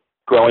me,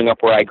 growing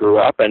up where I grew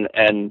up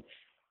and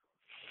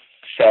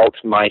felt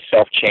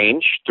myself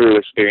change through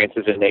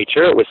experiences in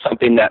nature, it was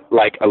something that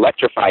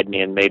electrified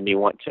me and made me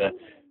want to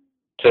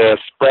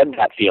spread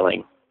that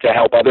feeling, to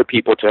help other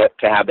people to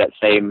have that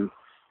same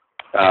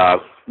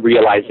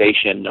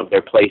realization of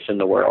their place in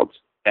the world.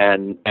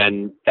 And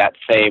that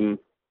same,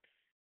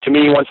 to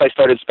me, once I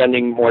started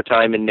spending more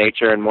time in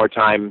nature and more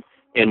time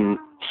in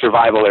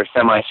survival or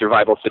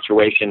semi-survival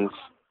situations,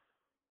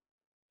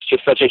 it's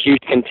just such a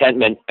huge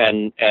contentment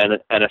and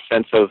a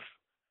sense of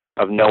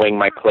knowing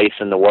my place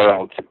in the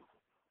world.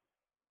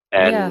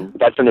 And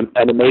that's an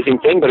amazing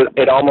thing, but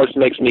it almost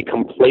makes me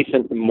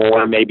complacent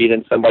more maybe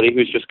than somebody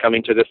who's just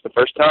coming to this the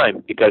first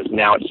time, because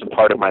now it's a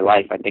part of my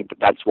life. I think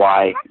that's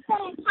why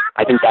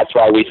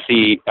we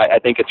see, I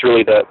think it's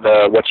really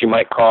the what you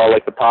might call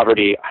like the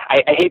poverty.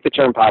 I hate the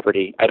term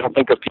poverty. I don't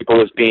think of people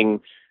as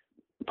being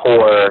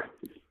poor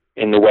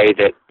in the way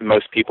that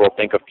most people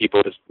think of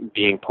people as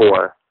being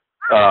poor.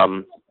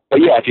 But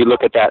yeah, if you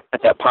look at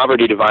that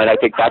poverty divide, I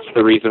think that's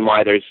the reason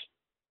why there's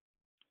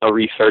a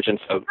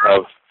resurgence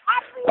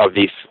of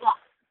these,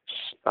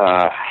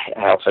 I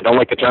don't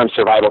like the term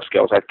survival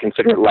skills. I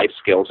consider it life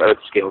skills, earth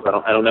skills.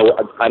 I don't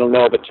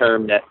know of a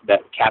term that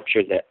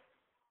captures it.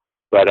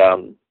 But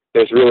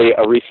there's really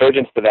a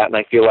resurgence to that, and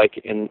I feel like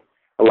in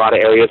a lot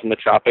of areas in the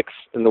tropics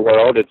in the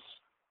world,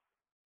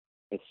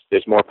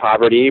 there's more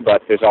poverty,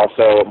 but there's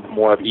also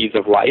more ease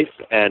of life,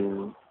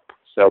 and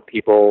so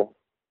people,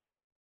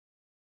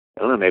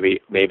 I don't know,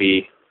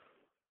 maybe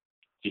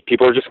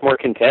people are just more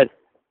content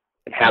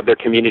and have their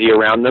community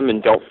around them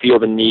and don't feel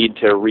the need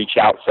to reach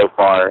out so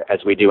far as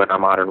we do in our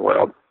modern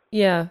world.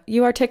 Yeah,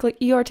 you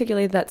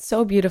articulated that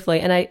so beautifully,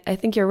 and I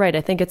think you're right.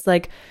 I think it's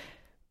like,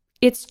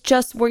 it's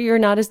just where you're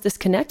not as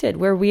disconnected.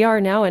 Where we are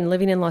now and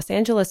living in Los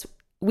Angeles,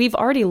 we've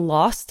already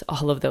lost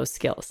all of those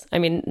skills. I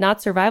mean,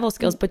 not survival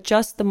skills, but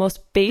just the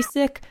most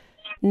basic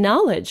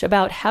knowledge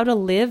about how to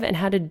live and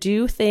how to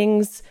do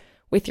things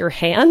with your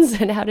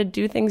hands and how to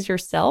do things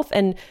yourself.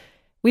 And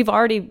we've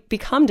already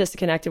become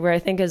disconnected, where I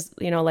think is,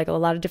 like a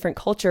lot of different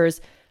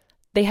cultures,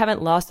 they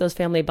haven't lost those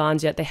family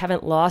bonds yet. They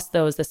haven't lost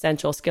those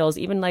essential skills.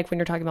 Even like when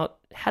you're talking about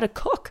how to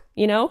cook,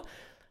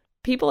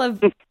 people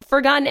have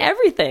forgotten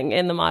everything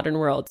in the modern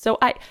world. So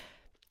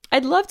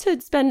I'd love to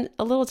spend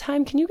a little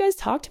time. Can you guys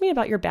talk to me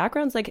about your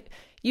backgrounds? Like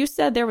you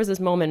said, there was this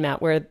moment, Matt,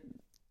 where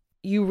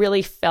you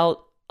really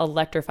felt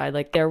electrified.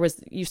 Like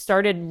you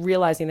started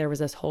realizing there was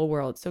this whole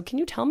world. So can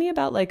you tell me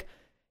about like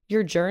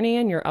your journey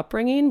and your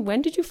upbringing?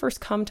 When did you first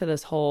come to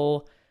this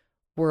whole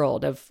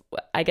world of,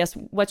 I guess,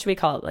 what should we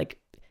call it? Like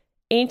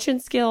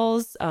ancient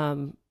skills,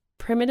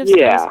 primitive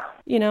skills,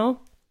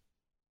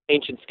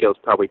 Ancient skills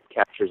probably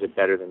captures it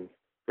better than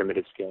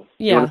primitive skills.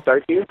 Yeah. You want to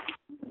start here?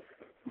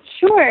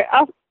 Sure.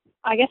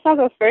 I guess I'll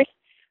go first.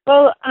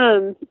 Well,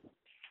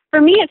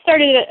 for me, it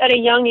started at a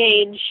young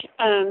age.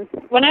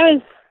 When I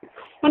was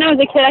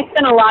a kid, I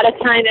spent a lot of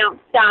time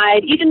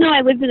outside. Even though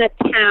I lived in a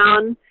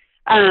town,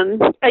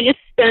 I just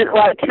spent a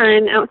lot of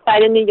time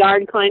outside in the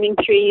yard climbing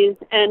trees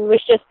and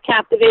was just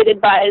captivated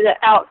by the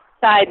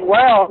outside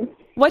world.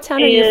 What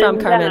town are you from,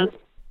 Carmen?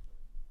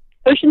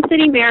 Ocean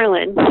City,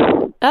 Maryland.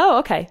 Oh,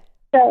 okay.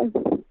 So,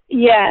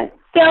 yeah.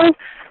 So,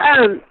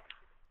 I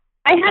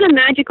had a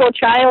magical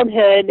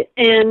childhood,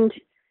 and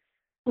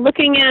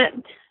looking at,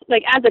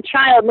 like, as a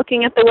child,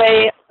 looking at the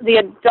way the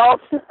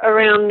adults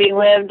around me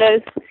lived, I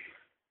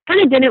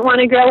kind of didn't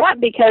want to grow up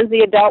because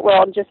the adult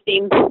world just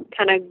seemed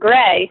kind of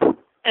gray.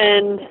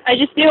 And I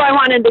just knew I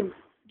wanted to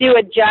do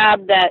a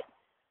job that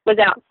was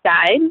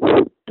outside.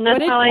 And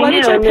that's how I knew. What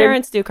did your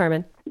parents do,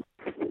 Carmen?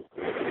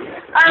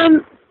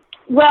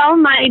 Well,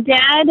 my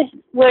dad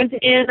was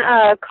in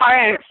a car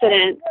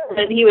accident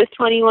when he was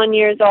 21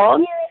 years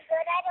old,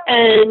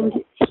 and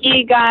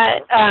he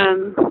got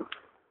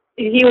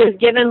he was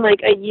given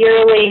like a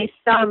yearly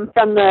sum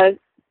from the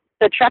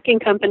trucking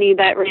company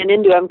that ran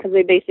into him, because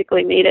they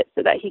basically made it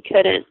so that he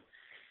couldn't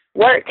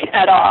work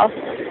at all.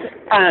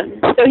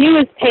 So he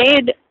was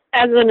paid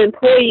as an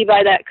employee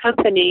by that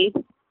company,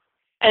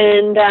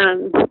 and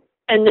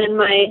then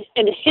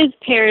his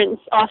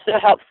parents also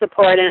helped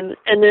support him,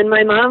 and then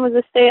my mom was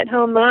a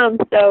stay-at-home mom.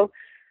 So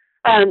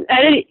I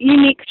had a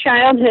unique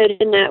childhood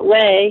in that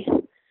way.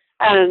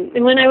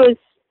 And when I was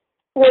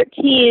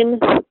 14,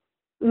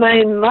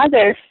 my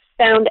mother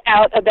found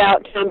out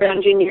about Tom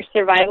Brown Jr.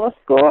 Survival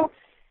School,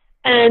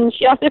 and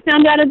she also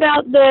found out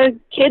about the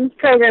kids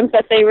programs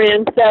that they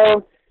ran.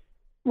 So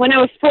when I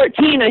was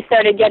 14, I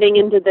started getting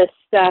into this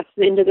stuff,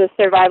 into the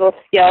survival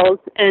skills.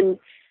 And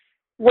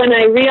when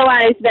I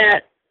realized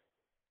that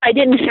I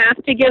didn't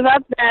have to give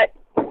up that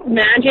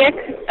magic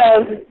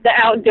of the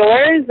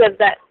outdoors, of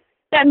that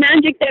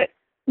magic that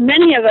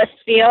many of us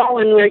feel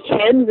when we're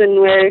kids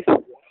and we're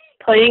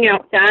playing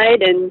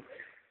outside and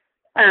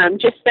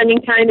just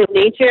spending time in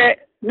nature.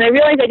 And I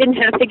realized I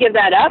didn't have to give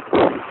that up.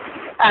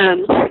 I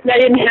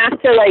didn't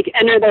have to like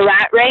enter the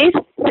rat race.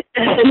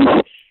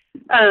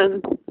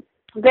 And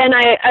then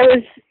I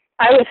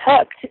was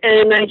hooked,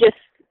 and I just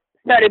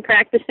started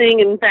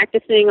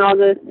practicing all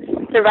the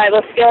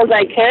survival skills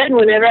I could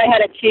whenever I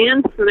had a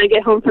chance, when I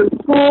get home from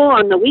school,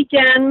 on the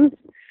weekends,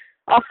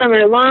 all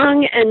summer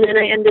long. And then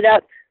I ended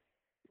up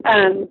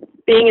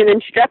being an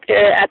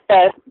instructor at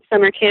the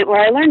summer camp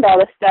where I learned all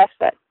this stuff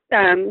at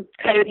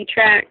Coyote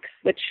Tracks,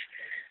 which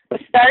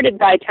was started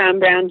by Tom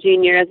Brown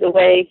Jr. as a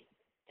way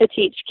to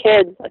teach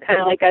kids, kind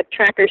of like a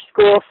tracker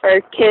school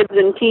for kids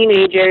and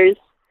teenagers.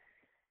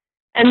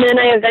 And then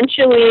I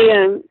eventually,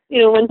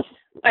 once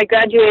I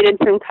graduated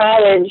from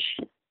college,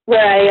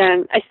 where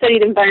I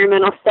studied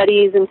environmental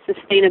studies and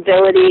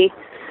sustainability,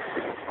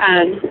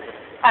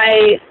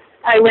 I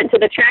I went to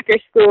the tracker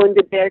school and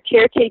did their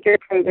caretaker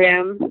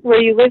program,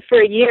 where you live for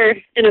a year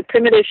in a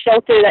primitive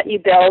shelter that you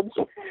build.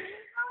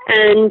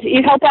 And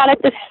you help out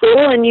at the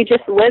school, and you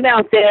just live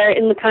out there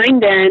in the pine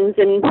barrens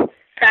and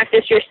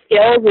practice your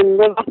skills and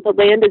live off the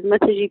land as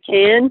much as you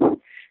can.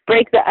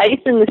 Break the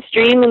ice in the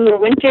stream in the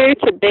winter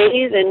to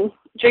bathe and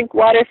drink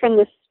water from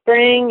the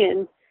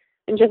spring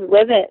and just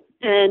live it.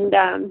 And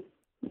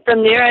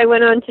from there, I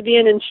went on to be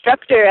an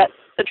instructor at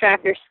the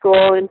tracker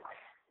school, and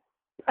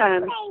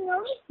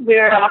we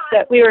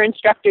were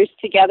instructors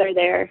together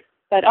there.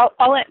 But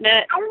I'll let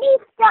Matt.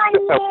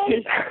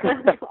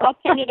 I'll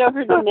turn it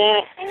over to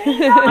Matt.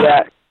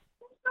 Yeah.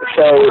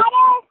 So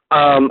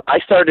I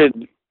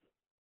started,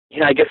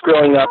 I guess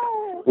growing up,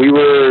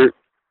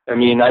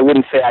 I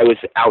wouldn't say I was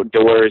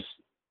outdoors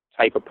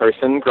type of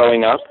person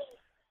growing up.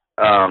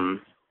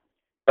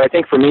 But I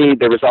think for me,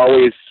 there was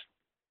always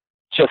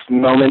just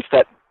moments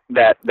that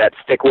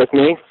stick with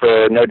me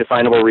for no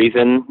definable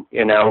reason,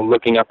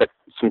 looking up at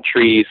some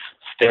trees,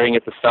 staring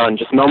at the sun,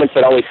 just moments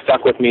that always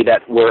stuck with me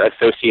that were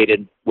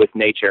associated with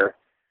nature.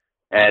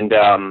 And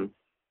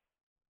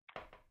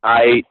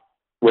I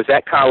was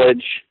at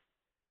college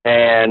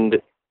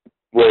and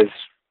was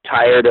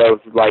tired of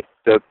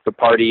the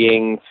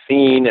partying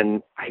scene,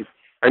 and I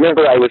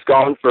remember I was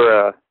gone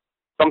for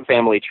some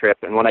family trip,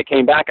 and when I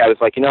came back I was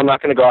like, I'm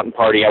not going to go out and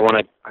party. I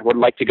would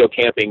like to go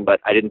camping,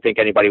 but I didn't think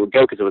anybody would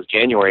go because it was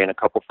January, and a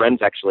couple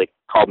friends actually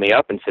called me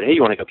up and said, hey,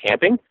 you want to go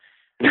camping?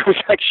 And I was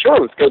like, sure,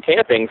 let's go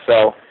camping.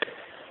 So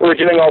we were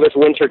doing all this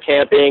winter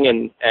camping,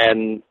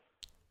 and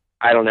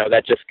I don't know,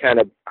 that just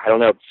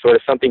sort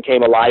of something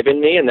came alive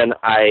in me. And then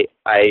I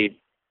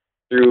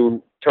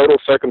through total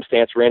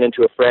circumstance, ran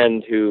into a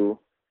friend who,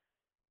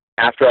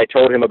 after I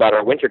told him about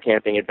our winter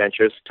camping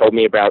adventures, told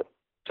me about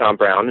Tom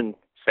Brown and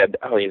said,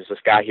 oh, he's this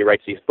guy, he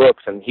writes these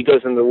books, and he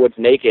goes in the woods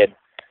naked.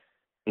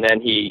 And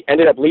then he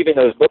ended up leaving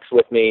those books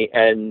with me,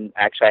 and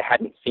actually I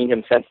hadn't seen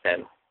him since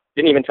then.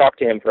 Didn't even talk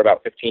to him for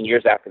about 15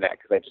 years after that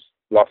because I just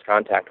lost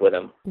contact with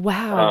him.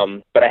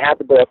 Wow. But I had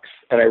the books,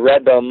 and I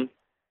read them,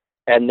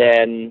 and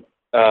then,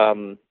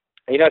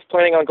 I was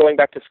planning on going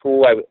back to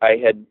school. I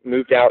had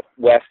moved out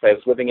west. I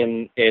was living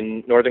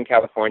in Northern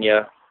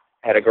California.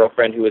 I had a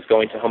girlfriend who was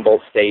going to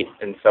Humboldt State,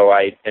 and so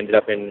I ended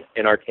up in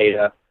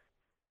Arcata.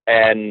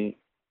 And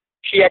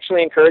she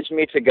actually encouraged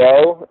me to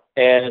go,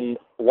 and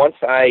once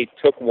I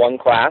took one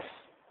class,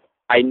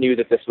 I knew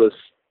that this was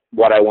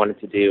what I wanted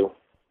to do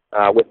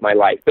with my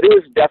life. But it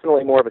was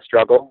definitely more of a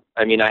struggle.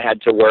 I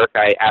had to work.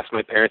 I asked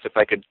my parents if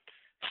I could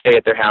stay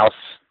at their house,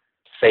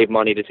 save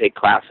money to take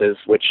classes,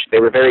 which they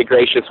were very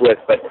gracious with,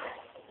 but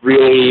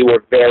really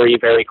were very,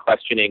 very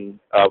questioning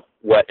of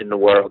what in the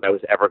world I was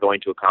ever going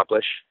to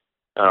accomplish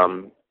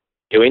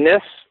doing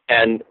this,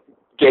 and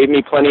gave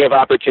me plenty of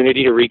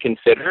opportunity to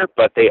reconsider,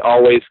 but they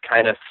always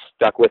kind of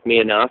stuck with me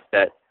enough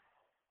that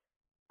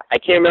I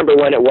can't remember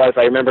when it was.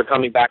 I remember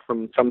coming back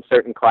from some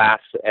certain class,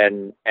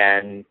 and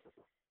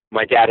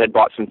my dad had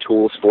bought some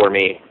tools for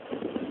me,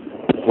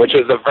 which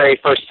was the very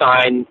first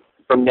sign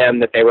from them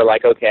that they were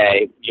like,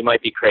 okay, you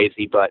might be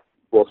crazy, but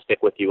we'll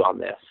stick with you on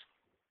this.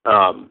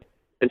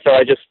 And so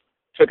I just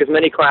took as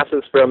many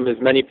classes from as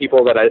many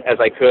people as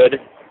I could,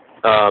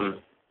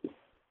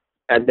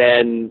 and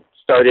then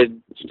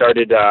started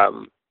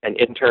an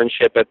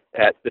internship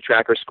at the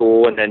tracker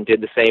school, and then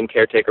did the same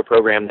caretaker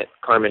program that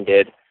Carmen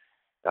did,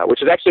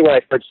 which is actually when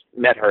I first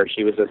met her.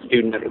 She was a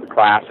student of the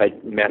class. I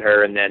met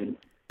her, and then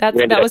that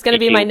was going to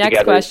be my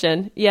next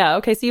question. Yeah.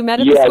 Okay. So you met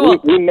at the school.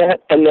 We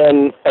met, and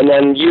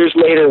then years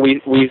later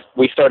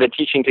we started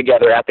teaching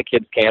together at the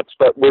kids' camps.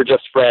 But we're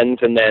just friends.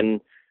 And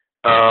then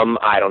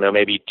I don't know,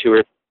 maybe 2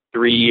 or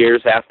 3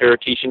 years after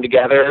teaching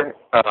together,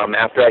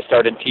 after I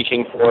started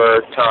teaching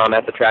for Tom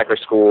at the tracker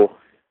school,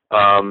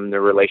 the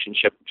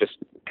relationship just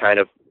kind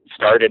of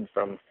started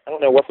from, I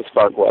don't know what the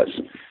spark was.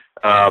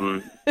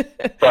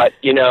 But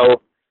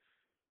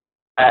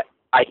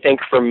I think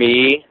for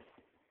me,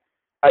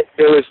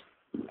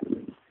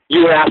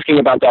 you were asking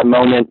about that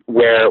moment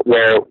where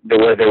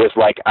there was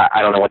like,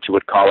 I don't know what you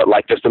would call it,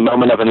 like just a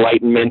moment of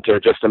enlightenment, or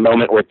just a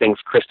moment where things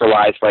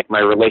crystallized, like my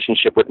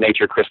relationship with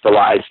nature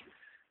crystallized.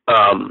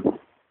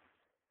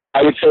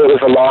 I would say it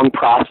was a long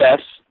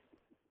process,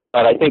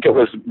 but I think it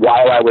was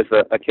while I was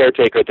a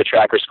caretaker at the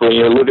tracker school.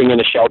 You're living in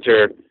a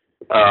shelter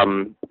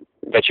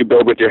that you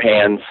build with your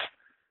hands,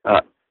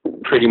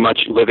 pretty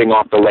much living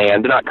off the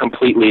land, not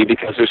completely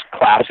because there's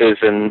classes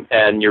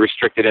and you're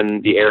restricted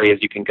in the areas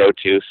you can go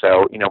to.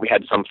 So, we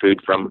had some food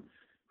from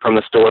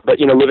the store, but,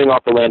 living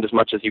off the land as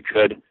much as you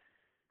could.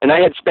 And I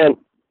had spent,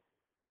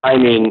 I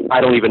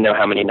don't even know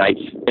how many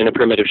nights in a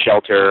primitive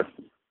shelter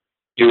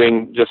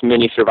doing just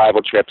mini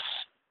survival trips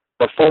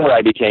before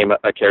I became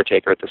a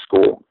caretaker at the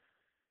school.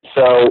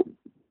 So,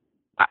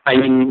 I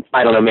don't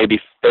know,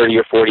 maybe 30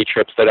 or 40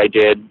 trips that I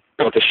did,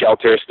 built a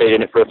shelter, stayed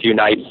in it for a few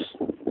nights,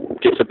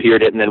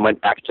 disappeared it, and then went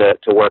back to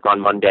work on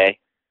Monday.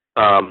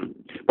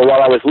 But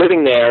while I was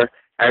living there,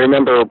 I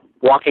remember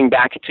walking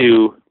back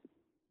to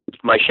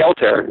my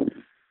shelter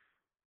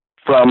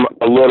from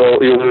we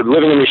were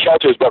living in the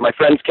shelters, but my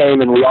friends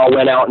came and we all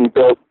went out and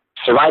built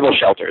survival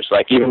shelters,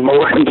 like even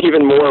more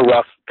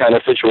rough kind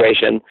of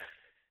situation.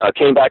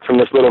 Came back from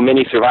this little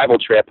mini survival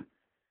trip,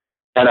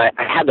 and I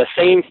had the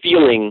same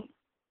feeling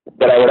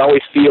that I would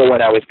always feel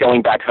when I was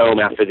going back home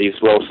after these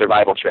little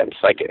survival trips.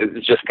 Like it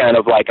was just kind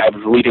of like I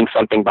was leaving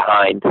something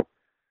behind,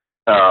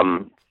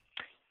 and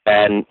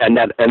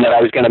that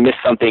I was going to miss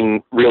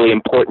something really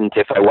important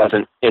if I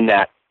wasn't in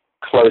that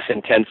close,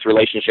 intense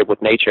relationship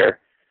with nature.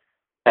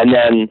 And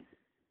then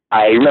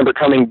I remember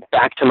coming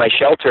back to my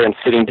shelter and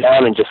sitting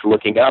down and just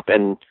looking up,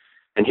 and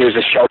here's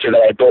a shelter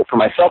that I built for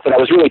myself that I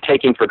was really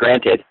taking for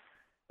granted.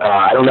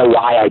 I don't know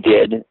why I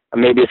did.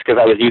 Maybe it's because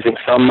I was using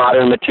some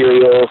modern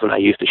materials and I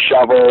used a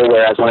shovel,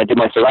 whereas when I did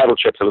my survival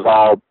trips, it was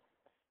all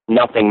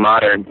nothing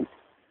modern.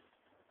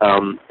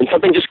 And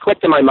something just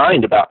clicked in my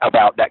mind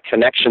about that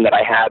connection that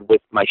I had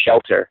with my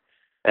shelter,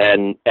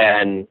 and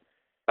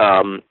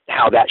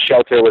how that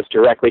shelter was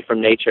directly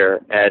from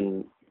nature.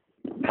 And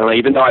I don't know,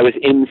 even though I was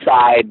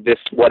inside this,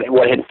 what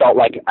had felt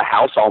like a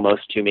house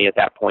almost to me at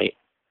that point,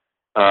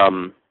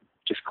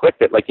 just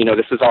clicked it. Like,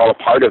 this is all a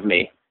part of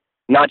me,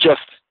 not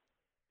just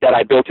that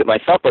I built it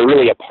myself, but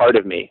really a part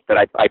of me, that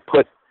I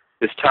put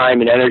this time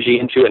and energy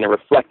into it, and it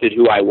reflected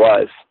who I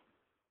was.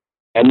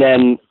 And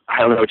then, I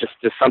don't know, just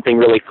something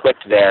really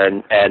clicked there,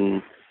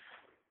 and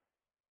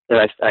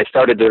I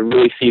started to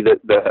really see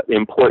the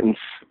importance,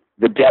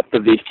 the depth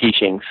of these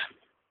teachings.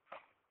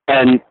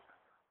 And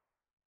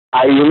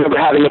I remember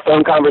having a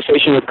phone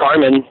conversation with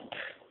Carmen,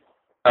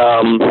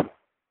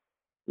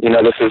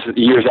 this is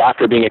years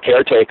after being a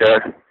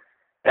caretaker,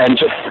 and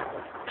just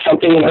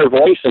something in her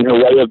voice and her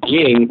way of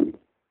being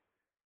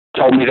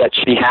told me that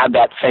she had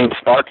that same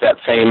spark, that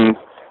same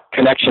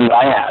connection that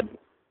I had.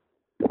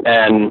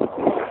 And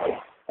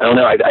I don't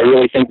know, I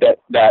really think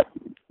that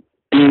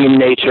being in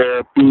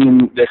nature,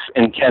 being this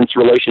intense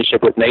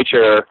relationship with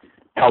nature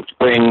helped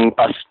bring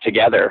us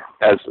together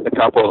as a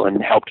couple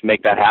and helped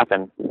make that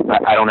happen.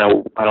 I don't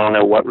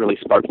know what really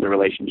sparked the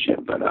relationship,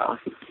 but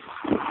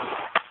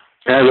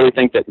and I really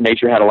think that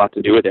nature had a lot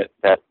to do with it,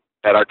 that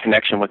our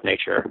connection with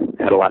nature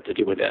had a lot to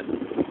do with it.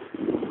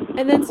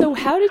 And then, so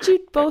how did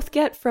you both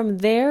get from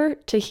there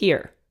to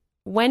here?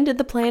 When did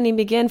the planning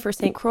begin for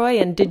St. Croix,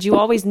 and did you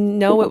always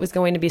know it was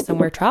going to be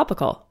somewhere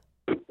tropical?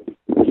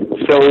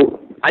 So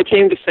I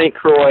came to St.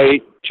 Croix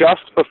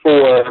just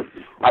before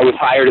I was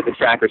hired at the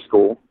tracker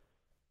school,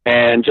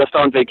 and just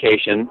on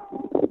vacation.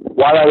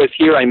 While I was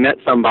here, I met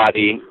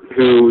somebody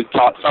who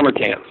taught summer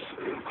camps,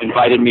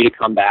 invited me to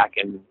come back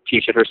and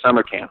teach at her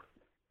summer camp.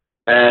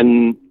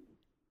 And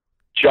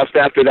just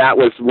after that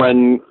was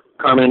when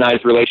Carmen and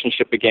I's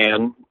relationship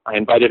began. I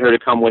invited her to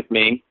come with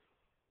me.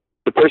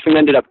 The person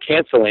ended up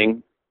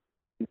canceling.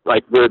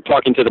 Like, we were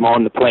talking to them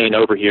on the plane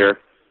over here.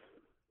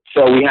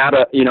 So we had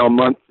a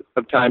month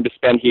of time to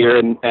spend here,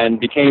 and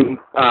became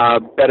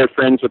better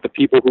friends with the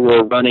people who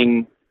were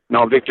running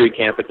Mount Victory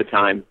Camp at the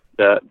time,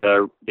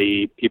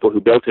 the people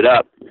who built it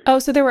up. Oh,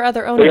 so there were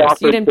other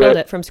owners. You didn't build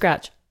it from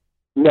scratch.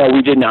 No,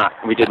 we did not.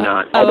 We did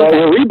not. Oh, although okay.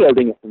 We're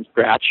rebuilding it from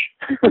scratch.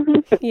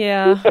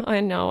 Yeah, I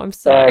know. I'm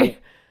sorry.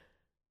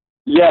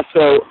 Yeah,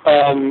 so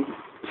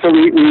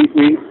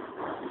we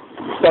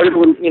started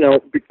with,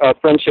 a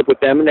friendship with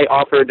them, and they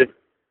offered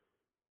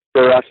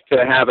for us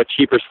to have a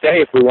cheaper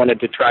stay if we wanted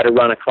to try to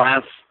run a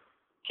class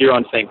here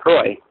on St.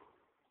 Croix.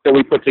 So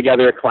we put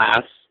together a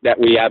class that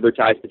we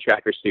advertised to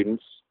tracker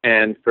students,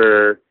 and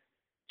for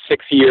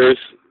 6 years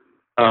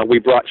we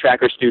brought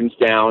tracker students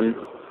down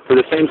for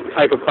the same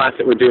type of class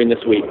that we're doing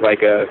this week,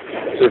 like a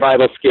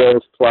survival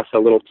skills plus a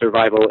little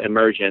survival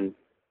immersion.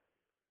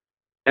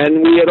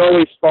 And we had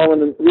always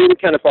really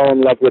kind of fallen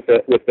in love with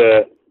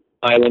the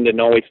island,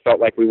 and always felt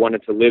like we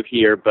wanted to live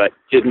here, but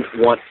didn't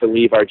want to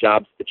leave our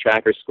jobs at the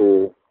tracker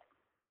school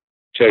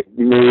to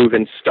move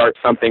and start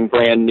something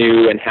brand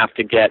new and have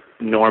to get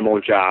normal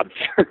jobs.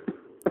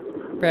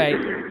 Right.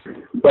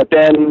 But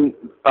then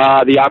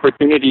the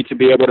opportunity to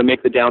be able to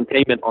make the down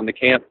payment on the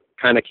camp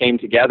kind of came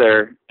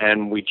together,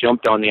 and we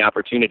jumped on the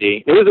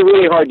opportunity. It was a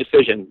really hard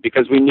decision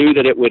because we knew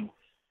that it would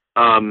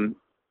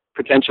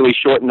potentially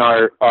shorten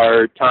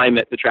our time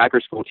at the tracker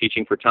school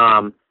teaching for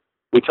Tom.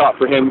 We taught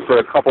for him for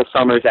a couple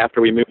summers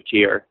after we moved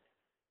here,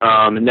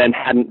 and then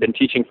hadn't been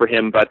teaching for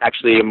him, but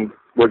actually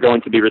we're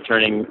going to be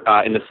returning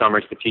in the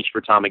summers to teach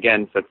for Tom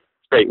again. So it's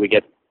great. We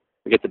get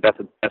the best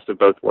of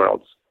both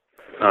worlds.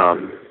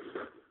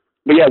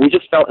 But yeah, we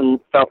just fell in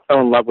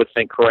love with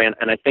St. Croix,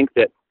 and I think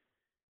that,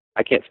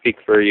 I can't speak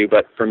for you,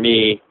 but for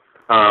me,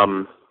 I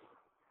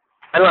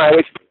don't know, I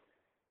always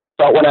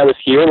thought when I was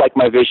here, like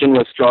my vision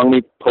was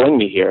strongly pulling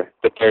me here,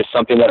 that there's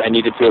something that I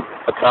needed to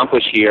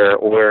accomplish here,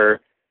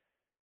 or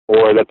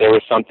that there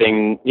was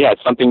something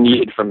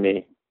needed from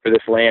me for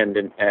this land,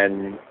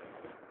 and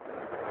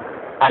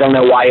I don't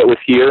know why it was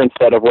here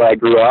instead of where I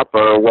grew up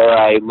or where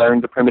I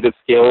learned the primitive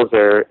skills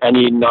or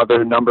any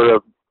other number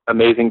of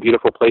amazing,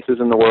 beautiful places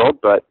in the world,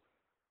 but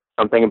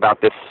something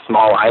about this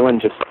small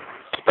island just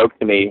spoke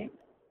to me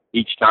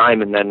each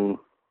time. And then,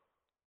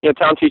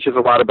 Tom teaches a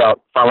lot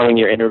about following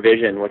your inner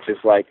vision, which is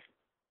like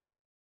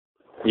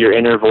your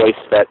inner voice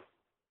that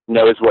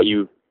knows what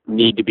you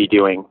need to be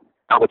doing,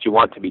 not what you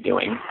want to be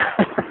doing.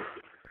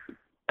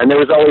 And there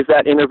was always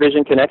that inner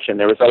vision connection.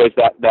 There was always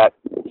that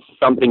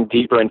something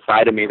deeper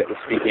inside of me that was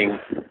speaking,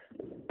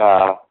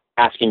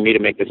 asking me to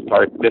make this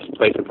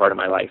place a part of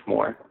my life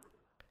more.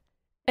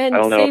 And I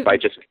don't know if I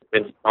just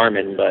convinced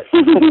Carmen, but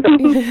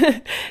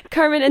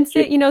Carmen, and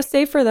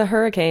save for the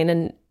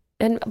hurricane,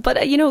 but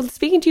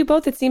speaking to you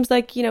both, it seems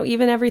like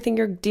even everything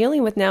you're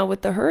dealing with now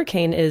with the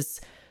hurricane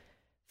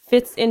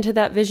fits into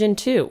that vision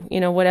too.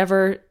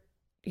 Whatever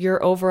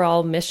your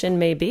overall mission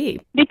may be.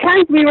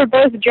 Because we were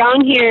both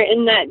drawn here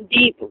in that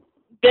deep,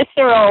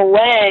 visceral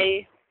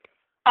way.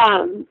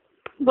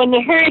 When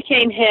the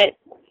hurricane hit,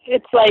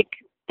 it's like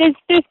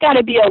there's got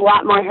to be a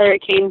lot more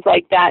hurricanes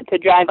like that to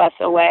drive us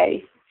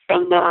away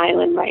from the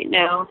island right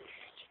now,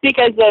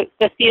 because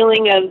the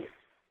feeling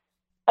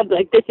of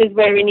like this is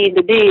where we need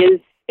to be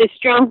is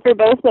strong for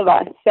both of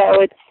us.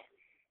 So it's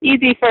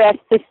easy for us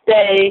to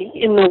stay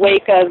in the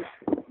wake of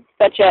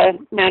such a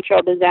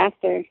natural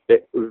disaster.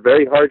 It was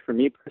very hard for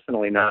me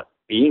personally not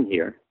being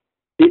here.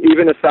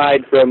 Even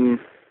aside from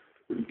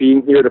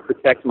being here to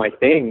protect my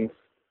things,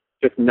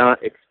 just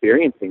not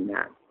experiencing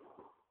that.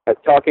 I was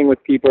talking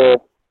with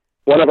people.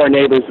 One of our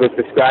neighbors was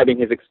describing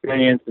his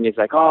experience, and he's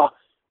like, "Oh,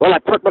 well, I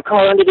parked my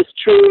car under this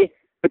tree,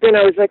 but then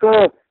I was like,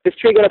 oh, this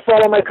tree going to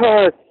fall on my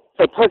car.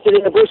 So I parked it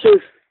in the bushes,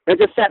 and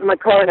I just sat in my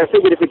car, and I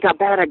figured if it got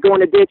bad, I'd go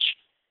in a ditch."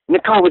 And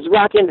the car was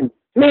rocking, and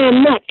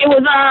man, Matt, it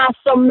was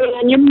awesome,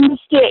 man. You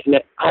missed it.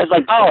 And I was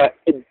like, oh,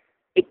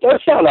 it does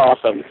sound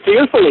awesome,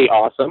 fearfully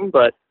awesome,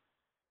 but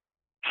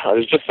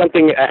there's just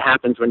something that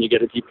happens when you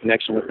get a deep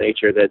connection with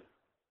nature that,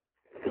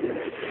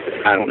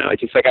 I don't know,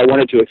 it's just like I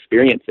wanted to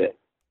experience it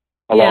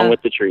along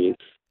with the trees.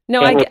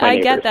 No, I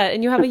get that.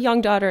 And you have a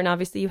young daughter, and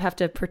obviously you have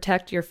to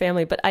protect your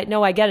family. But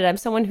I get it. I'm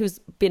someone who's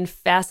been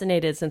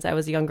fascinated since I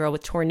was a young girl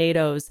with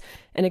tornadoes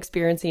and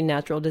experiencing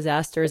natural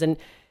disasters. And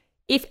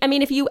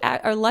if you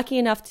are lucky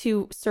enough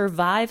to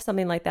survive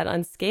something like that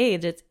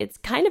unscathed, it's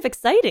kind of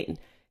exciting,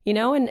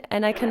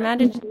 and I can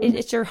imagine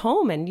it's your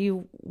home and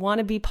you want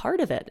to be part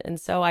of it. And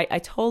so I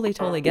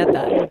totally get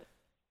that.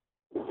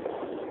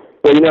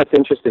 Well, it's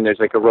interesting. There's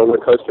like a roller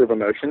coaster of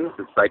emotions.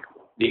 It's like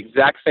the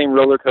exact same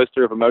roller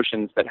coaster of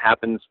emotions that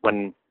happens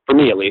when, for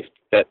me at least,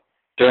 that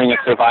during a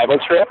survival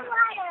trip.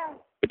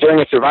 But during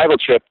a survival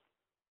trip,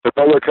 the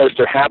roller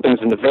coaster happens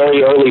in the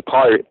very early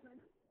part,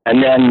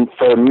 and then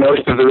for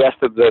most of the rest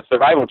of the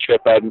survival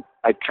trip, I'm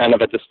kind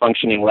of at this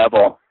functioning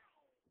level.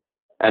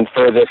 And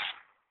for this,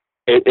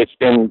 it's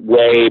been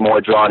way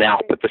more drawn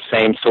out, but the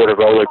same sort of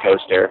roller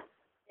coaster.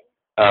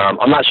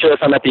 I'm not sure if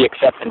I'm at the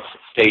acceptance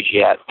stage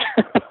yet,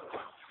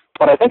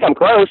 but I think I'm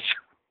close.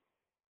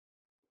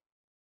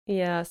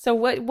 Yeah. So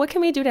what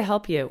can we do to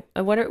help you?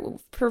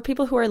 For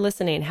people who are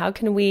listening, how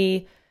can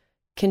we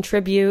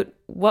contribute?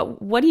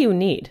 What do you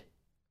need?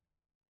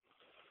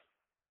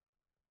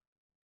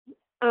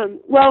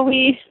 Well,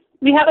 we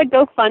have a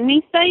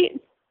GoFundMe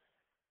site.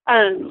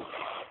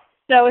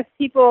 So if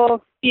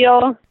people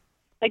feel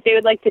like they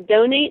would like to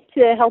donate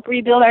to help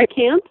rebuild our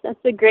camp, that's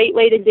a great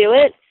way to do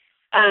it.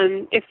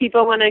 If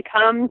people want to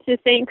come to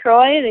St.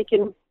 Croix, they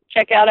can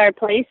check out our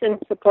place and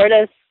support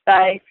us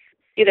by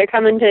either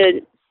coming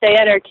to stay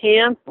at our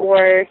camp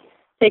or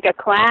take a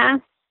class.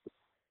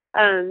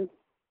 And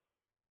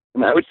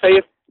I would say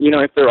if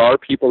there are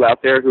people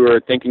out there who are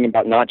thinking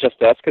about not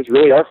just us, because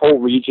really our whole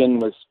region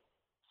was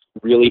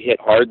really hit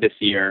hard this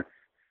year,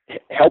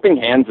 helping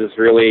hands is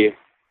really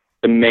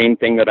the main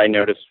thing that I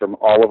noticed from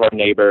all of our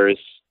neighbors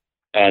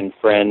and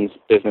friends,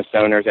 business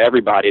owners,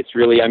 everybody. It's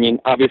really,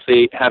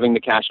 obviously having the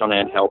cash on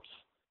hand helps.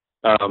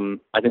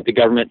 I think the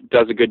government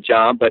does a good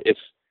job, but it's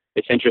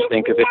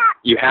interesting because if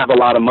you have a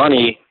lot of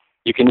money,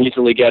 you can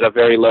easily get a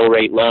very low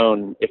rate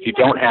loan. If you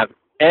don't have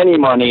any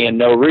money and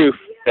no roof,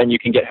 then you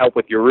can get help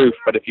with your roof.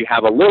 But if you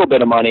have a little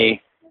bit of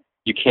money,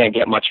 you can't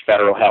get much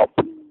federal help.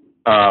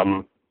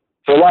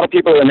 So a lot of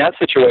people are in that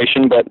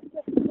situation, but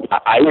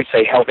I would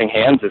say helping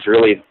hands is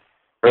really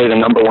the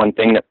number one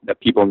thing that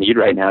people need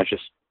right now. It's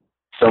just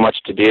so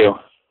much to do.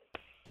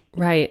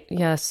 Right.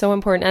 Yeah. So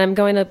important. And I'm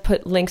going to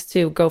put links to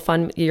your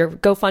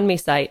GoFundMe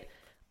site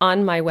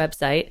on my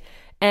website.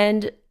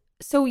 And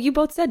so you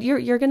both said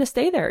you're going to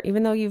stay there,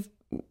 even though you've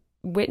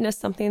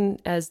witnessed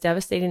something as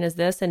devastating as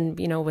this. And,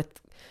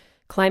 with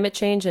climate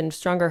change and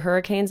stronger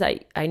hurricanes,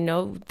 I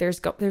know there's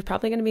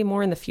probably going to be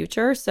more in the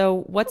future.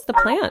 So what's the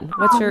plan?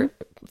 What's your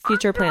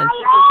future plan?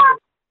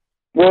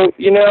 Well,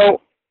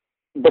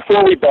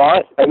 before we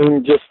bought,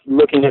 just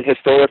looking at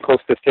historical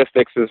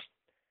statistics is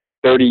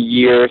 30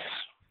 years.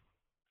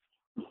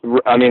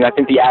 I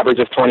think the average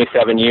is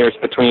 27 years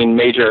between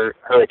major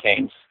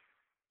hurricanes.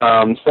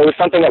 So it's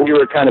something that we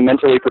were kind of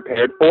mentally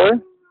prepared for.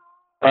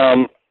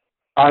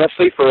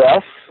 Honestly, for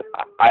us,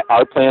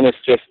 our plan is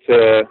just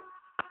to,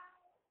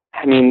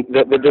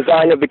 the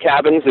design of the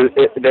cabins,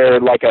 they're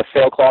like a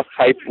sailcloth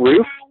type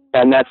roof,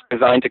 and that's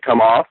designed to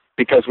come off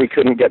because we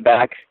couldn't get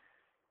back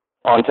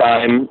on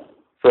time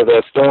for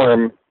the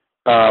storm.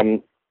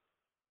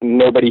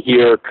 Nobody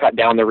here cut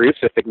down the roofs.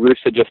 If the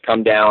roofs had just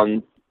come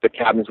down, the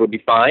cabins would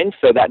be fine.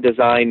 So that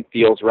design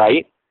feels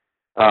right.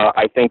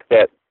 I think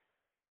that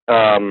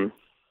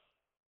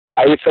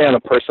I would say on a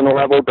personal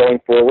level going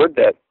forward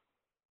that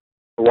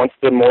once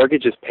the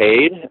mortgage is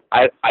paid,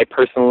 I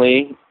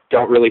personally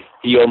don't really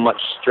feel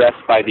much stress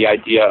by the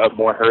idea of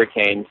more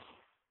hurricanes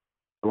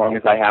as long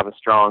as I have a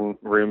strong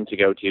room to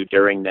go to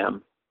during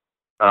them.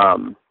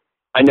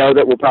 I know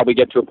that we'll probably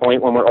get to a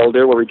point when we're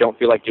older where we don't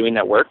feel like doing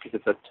that work because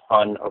it's a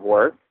ton of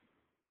work.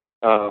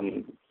 But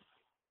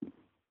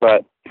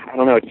I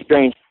don't know, it's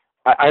strange.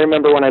 I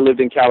remember when I lived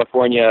in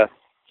California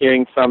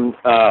hearing some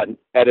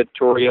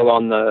editorial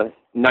on the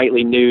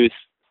nightly news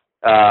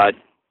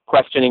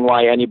questioning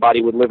why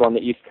anybody would live on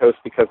the East Coast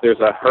because there's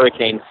a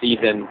hurricane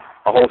season,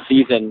 a whole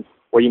season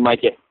where you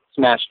might get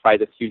smashed by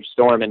this huge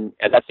storm, and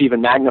that's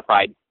even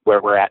magnified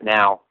where we're at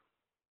now.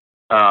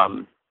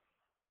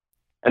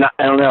 And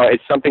I don't know,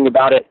 it's something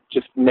about it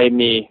just made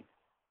me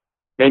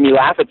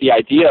laugh at the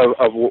idea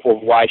of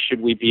why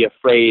should we be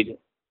afraid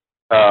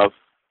of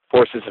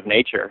forces of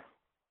nature.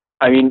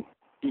 I mean,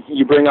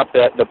 you bring up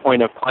the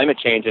point of climate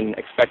change and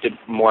expected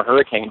more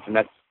hurricanes, and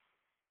that's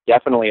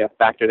definitely a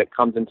factor that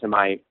comes into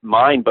my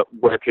mind, but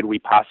where could we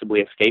possibly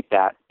escape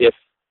that? If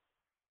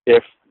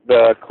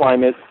the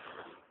climate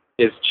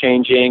is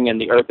changing and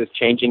the earth is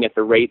changing at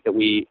the rate that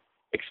we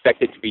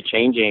expect it to be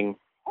changing,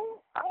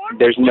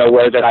 there's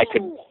nowhere that I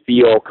could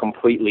feel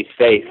completely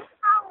safe.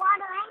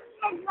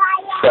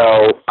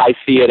 So I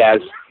see it as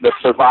the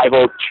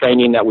survival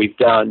training that we've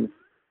done,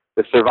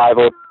 the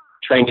survival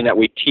training that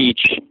we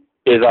teach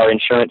is our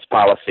insurance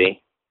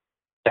policy,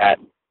 that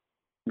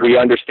we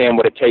understand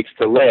what it takes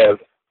to live.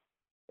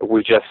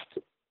 We just,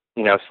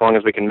 as long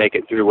as we can make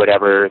it through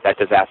whatever that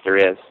disaster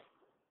is.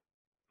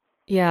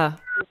 Yeah,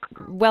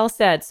 well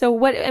said. So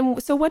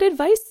what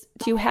advice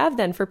do you have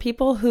then for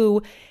people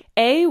who,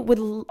 A, would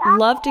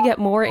love to get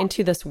more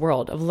into this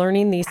world of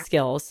learning these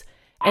skills,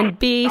 and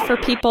B, for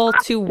people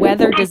to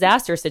weather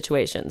disaster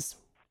situations?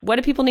 What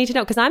do people need to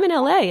know? Because I'm in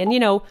LA and,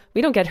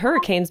 we don't get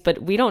hurricanes,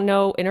 but we don't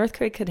know an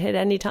earthquake could hit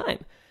any time.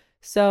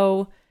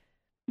 So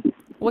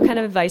what kind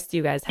of advice do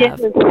you guys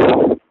have?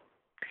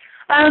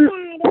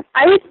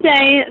 I would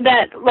say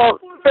that,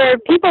 for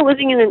people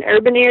living in an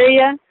urban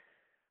area,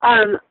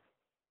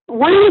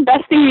 one of the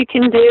best things you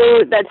can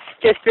do that's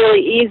just really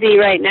easy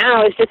right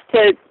now is just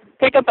to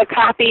pick up a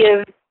copy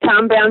of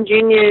Tom Brown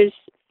Jr.'s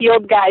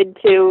Field Guide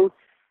to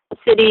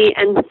City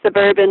and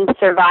Suburban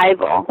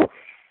Survival.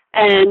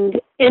 And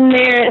in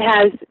there it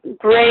has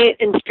great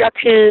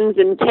instructions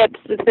and tips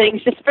and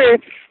things just for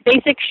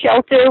basic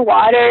shelter,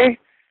 water,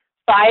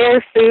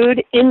 fire,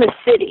 food in the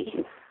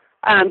city.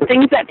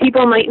 Things that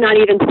people might not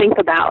even think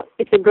about.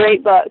 It's a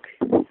great book.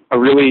 A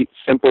really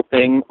simple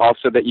thing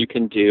also that you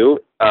can do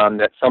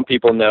that some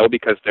people know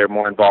because they're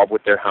more involved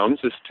with their homes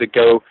is to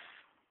go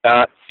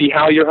see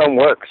how your home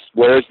works.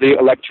 Where's the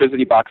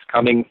electricity box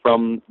coming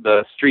from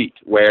the street?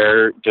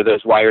 Where do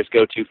those wires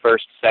go to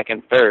first,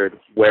 second, third?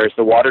 Where's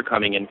the water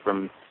coming in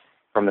from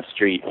the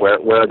street?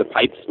 Where are the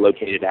pipes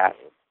located at?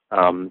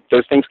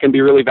 Those things can be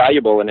really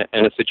valuable in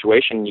a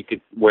situation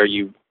where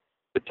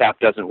the tap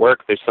doesn't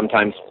work. There's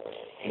sometimes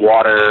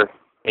water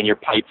in your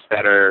pipes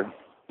that are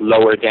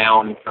lower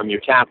down from your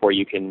tap where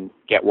you can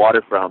get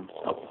water from.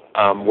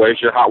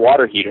 Where's your hot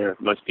water heater?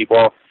 Most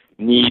people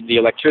need the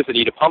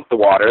electricity to pump the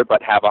water,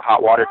 but have a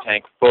hot water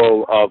tank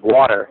full of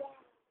water.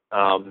 A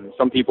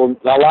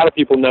lot of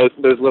people know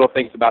those little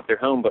things about their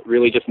home, but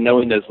really just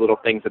knowing those little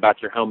things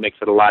about your home makes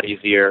it a lot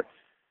easier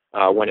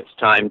when it's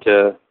time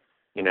to,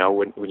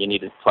 when you need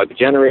to plug the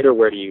generator,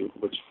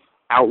 which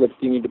outlets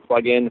do you need to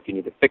plug in, if you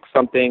need to fix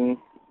something.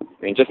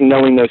 I mean, just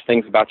knowing those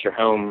things about your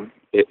home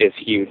is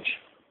huge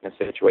in a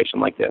situation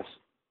like this.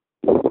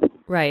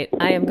 Right.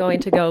 I am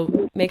going to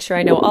go make sure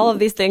I know all of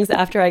these things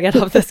after I get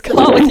off this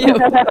call with you.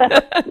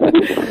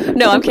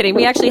 No, I'm kidding.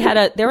 We actually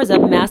there was a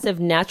massive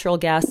natural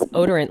gas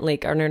odorant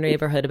leak in our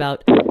neighborhood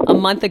about a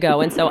month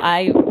ago. And so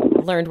I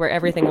learned where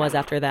everything was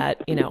after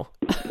that,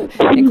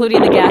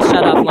 including the gas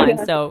shutoff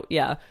line. So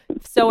yeah,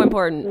 so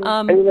important.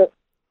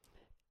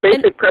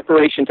 Basic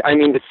preparations. I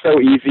mean, it's so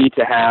easy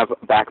to have a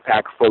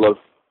backpack full of,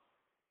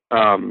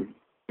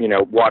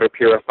 water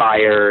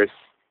purifiers,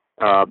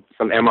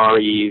 some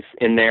MREs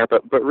in there,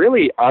 but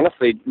really,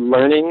 honestly,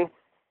 learning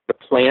the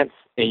plants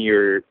in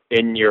your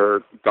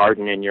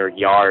garden, in your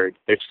yard.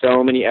 There's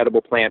so many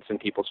edible plants in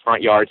people's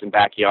front yards and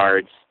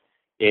backyards,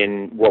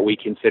 in what we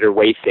consider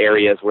waste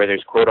areas where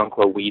there's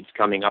quote-unquote weeds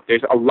coming up.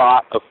 There's a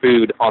lot of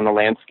food on the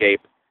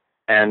landscape,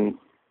 and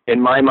in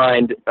my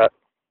mind,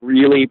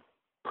 really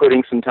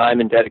putting some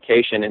time and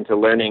dedication into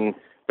learning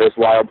those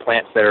wild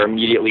plants that are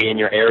immediately in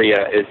your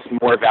area is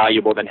more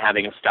valuable than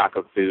having a stock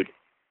of food,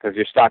 because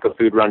your stock of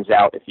food runs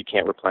out if you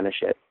can't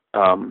replenish it.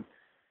 And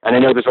I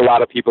know there's a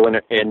lot of people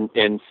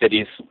in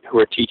cities who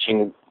are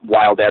teaching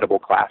wild edible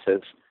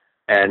classes,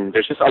 and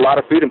there's just a lot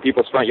of food in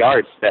people's front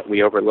yards that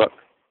we overlook.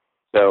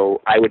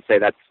 So I would say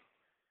that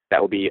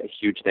will be a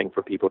huge thing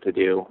for people to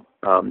do,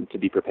 to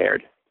be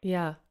prepared.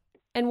 Yeah.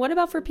 And what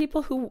about for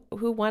people who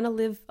want to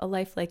live a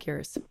life like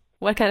yours?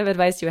 What kind of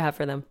advice do you have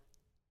for them?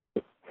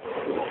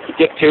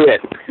 Stick to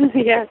it.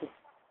 Yeah.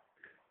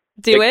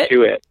 Stick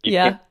to it.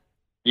 Yeah.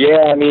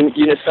 Yeah, I mean,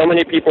 so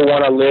many people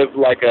want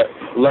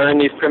to learn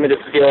these primitive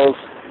skills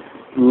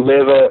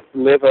live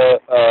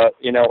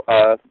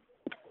a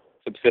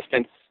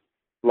subsistence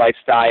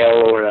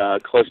lifestyle or a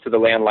close to the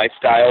land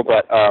lifestyle,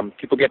 but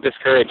people get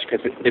discouraged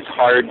because it's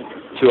hard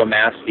to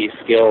amass these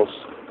skills.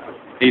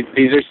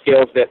 These are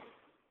skills that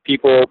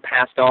people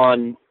passed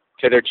on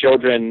to their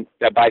children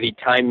that by the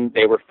time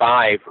they were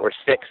 5 or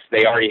 6,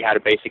 they already had a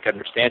basic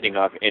understanding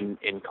of in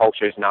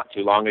cultures not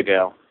too long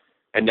ago.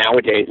 And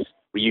nowadays,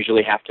 we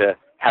usually have to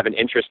have an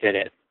interest in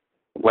it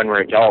when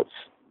we're adults,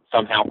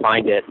 somehow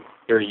find it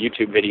through a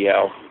YouTube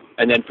video,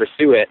 and then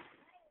pursue it.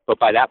 But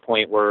by that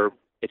point,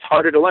 it's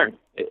harder to learn.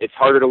 It's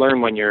harder to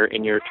learn when you're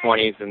in your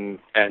 20s and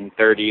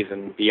 30s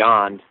and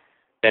beyond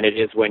than it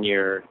is when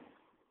you're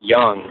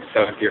young.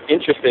 So if you're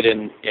interested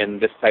in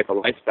this type of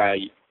lifestyle,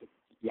 you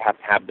have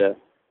to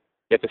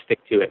stick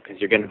to it, because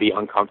you're going to be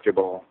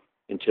uncomfortable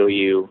until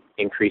you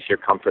increase your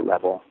comfort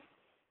level.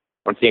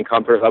 Once the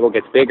comfort level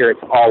gets bigger,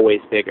 it's always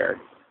bigger.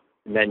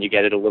 And then you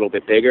get it a little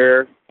bit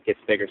bigger, it gets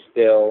bigger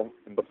still,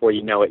 and before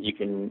you know it, you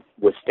can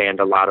withstand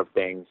a lot of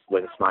things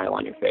with a smile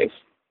on your face.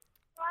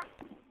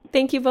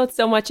 Thank you both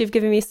so much. You've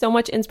given me so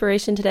much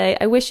inspiration today.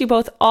 I wish you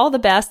both all the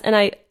best, and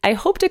I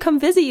hope to come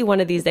visit you one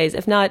of these days,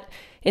 if not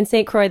in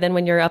St. Croix, then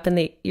when you're up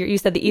in you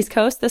said the East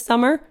Coast this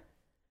summer?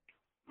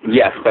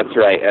 Yes, that's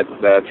right, at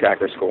the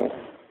Tracker School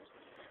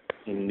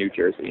in New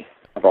Jersey,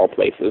 of all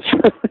places.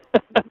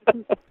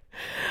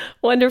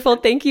 Wonderful.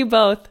 Thank you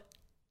both.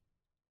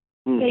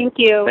 Thank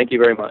you. Thank you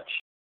very much.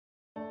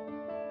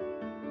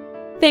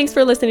 Thanks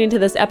for listening to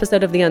this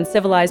episode of the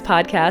Uncivilized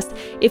Podcast.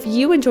 If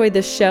you enjoyed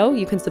this show,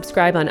 you can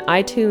subscribe on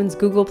iTunes,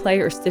 Google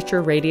Play, or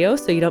Stitcher Radio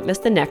so you don't miss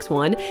the next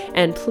one.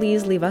 And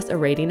please leave us a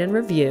rating and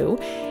review.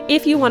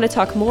 If you want to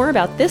talk more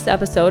about this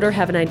episode or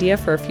have an idea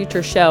for a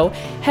future show,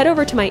 head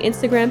over to my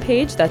Instagram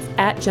page. That's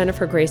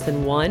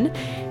 @JenniferGrayson1.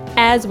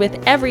 As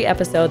with every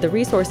episode, the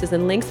resources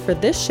and links for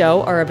this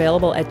show are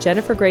available at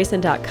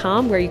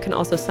jennifergrayson.com, where you can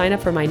also sign up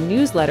for my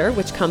newsletter,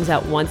 which comes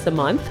out once a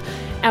month.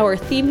 Our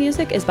theme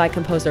music is by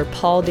composer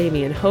Paul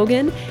Damian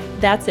Hogan.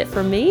 That's it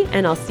from me,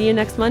 and I'll see you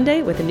next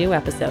Monday with a new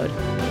episode.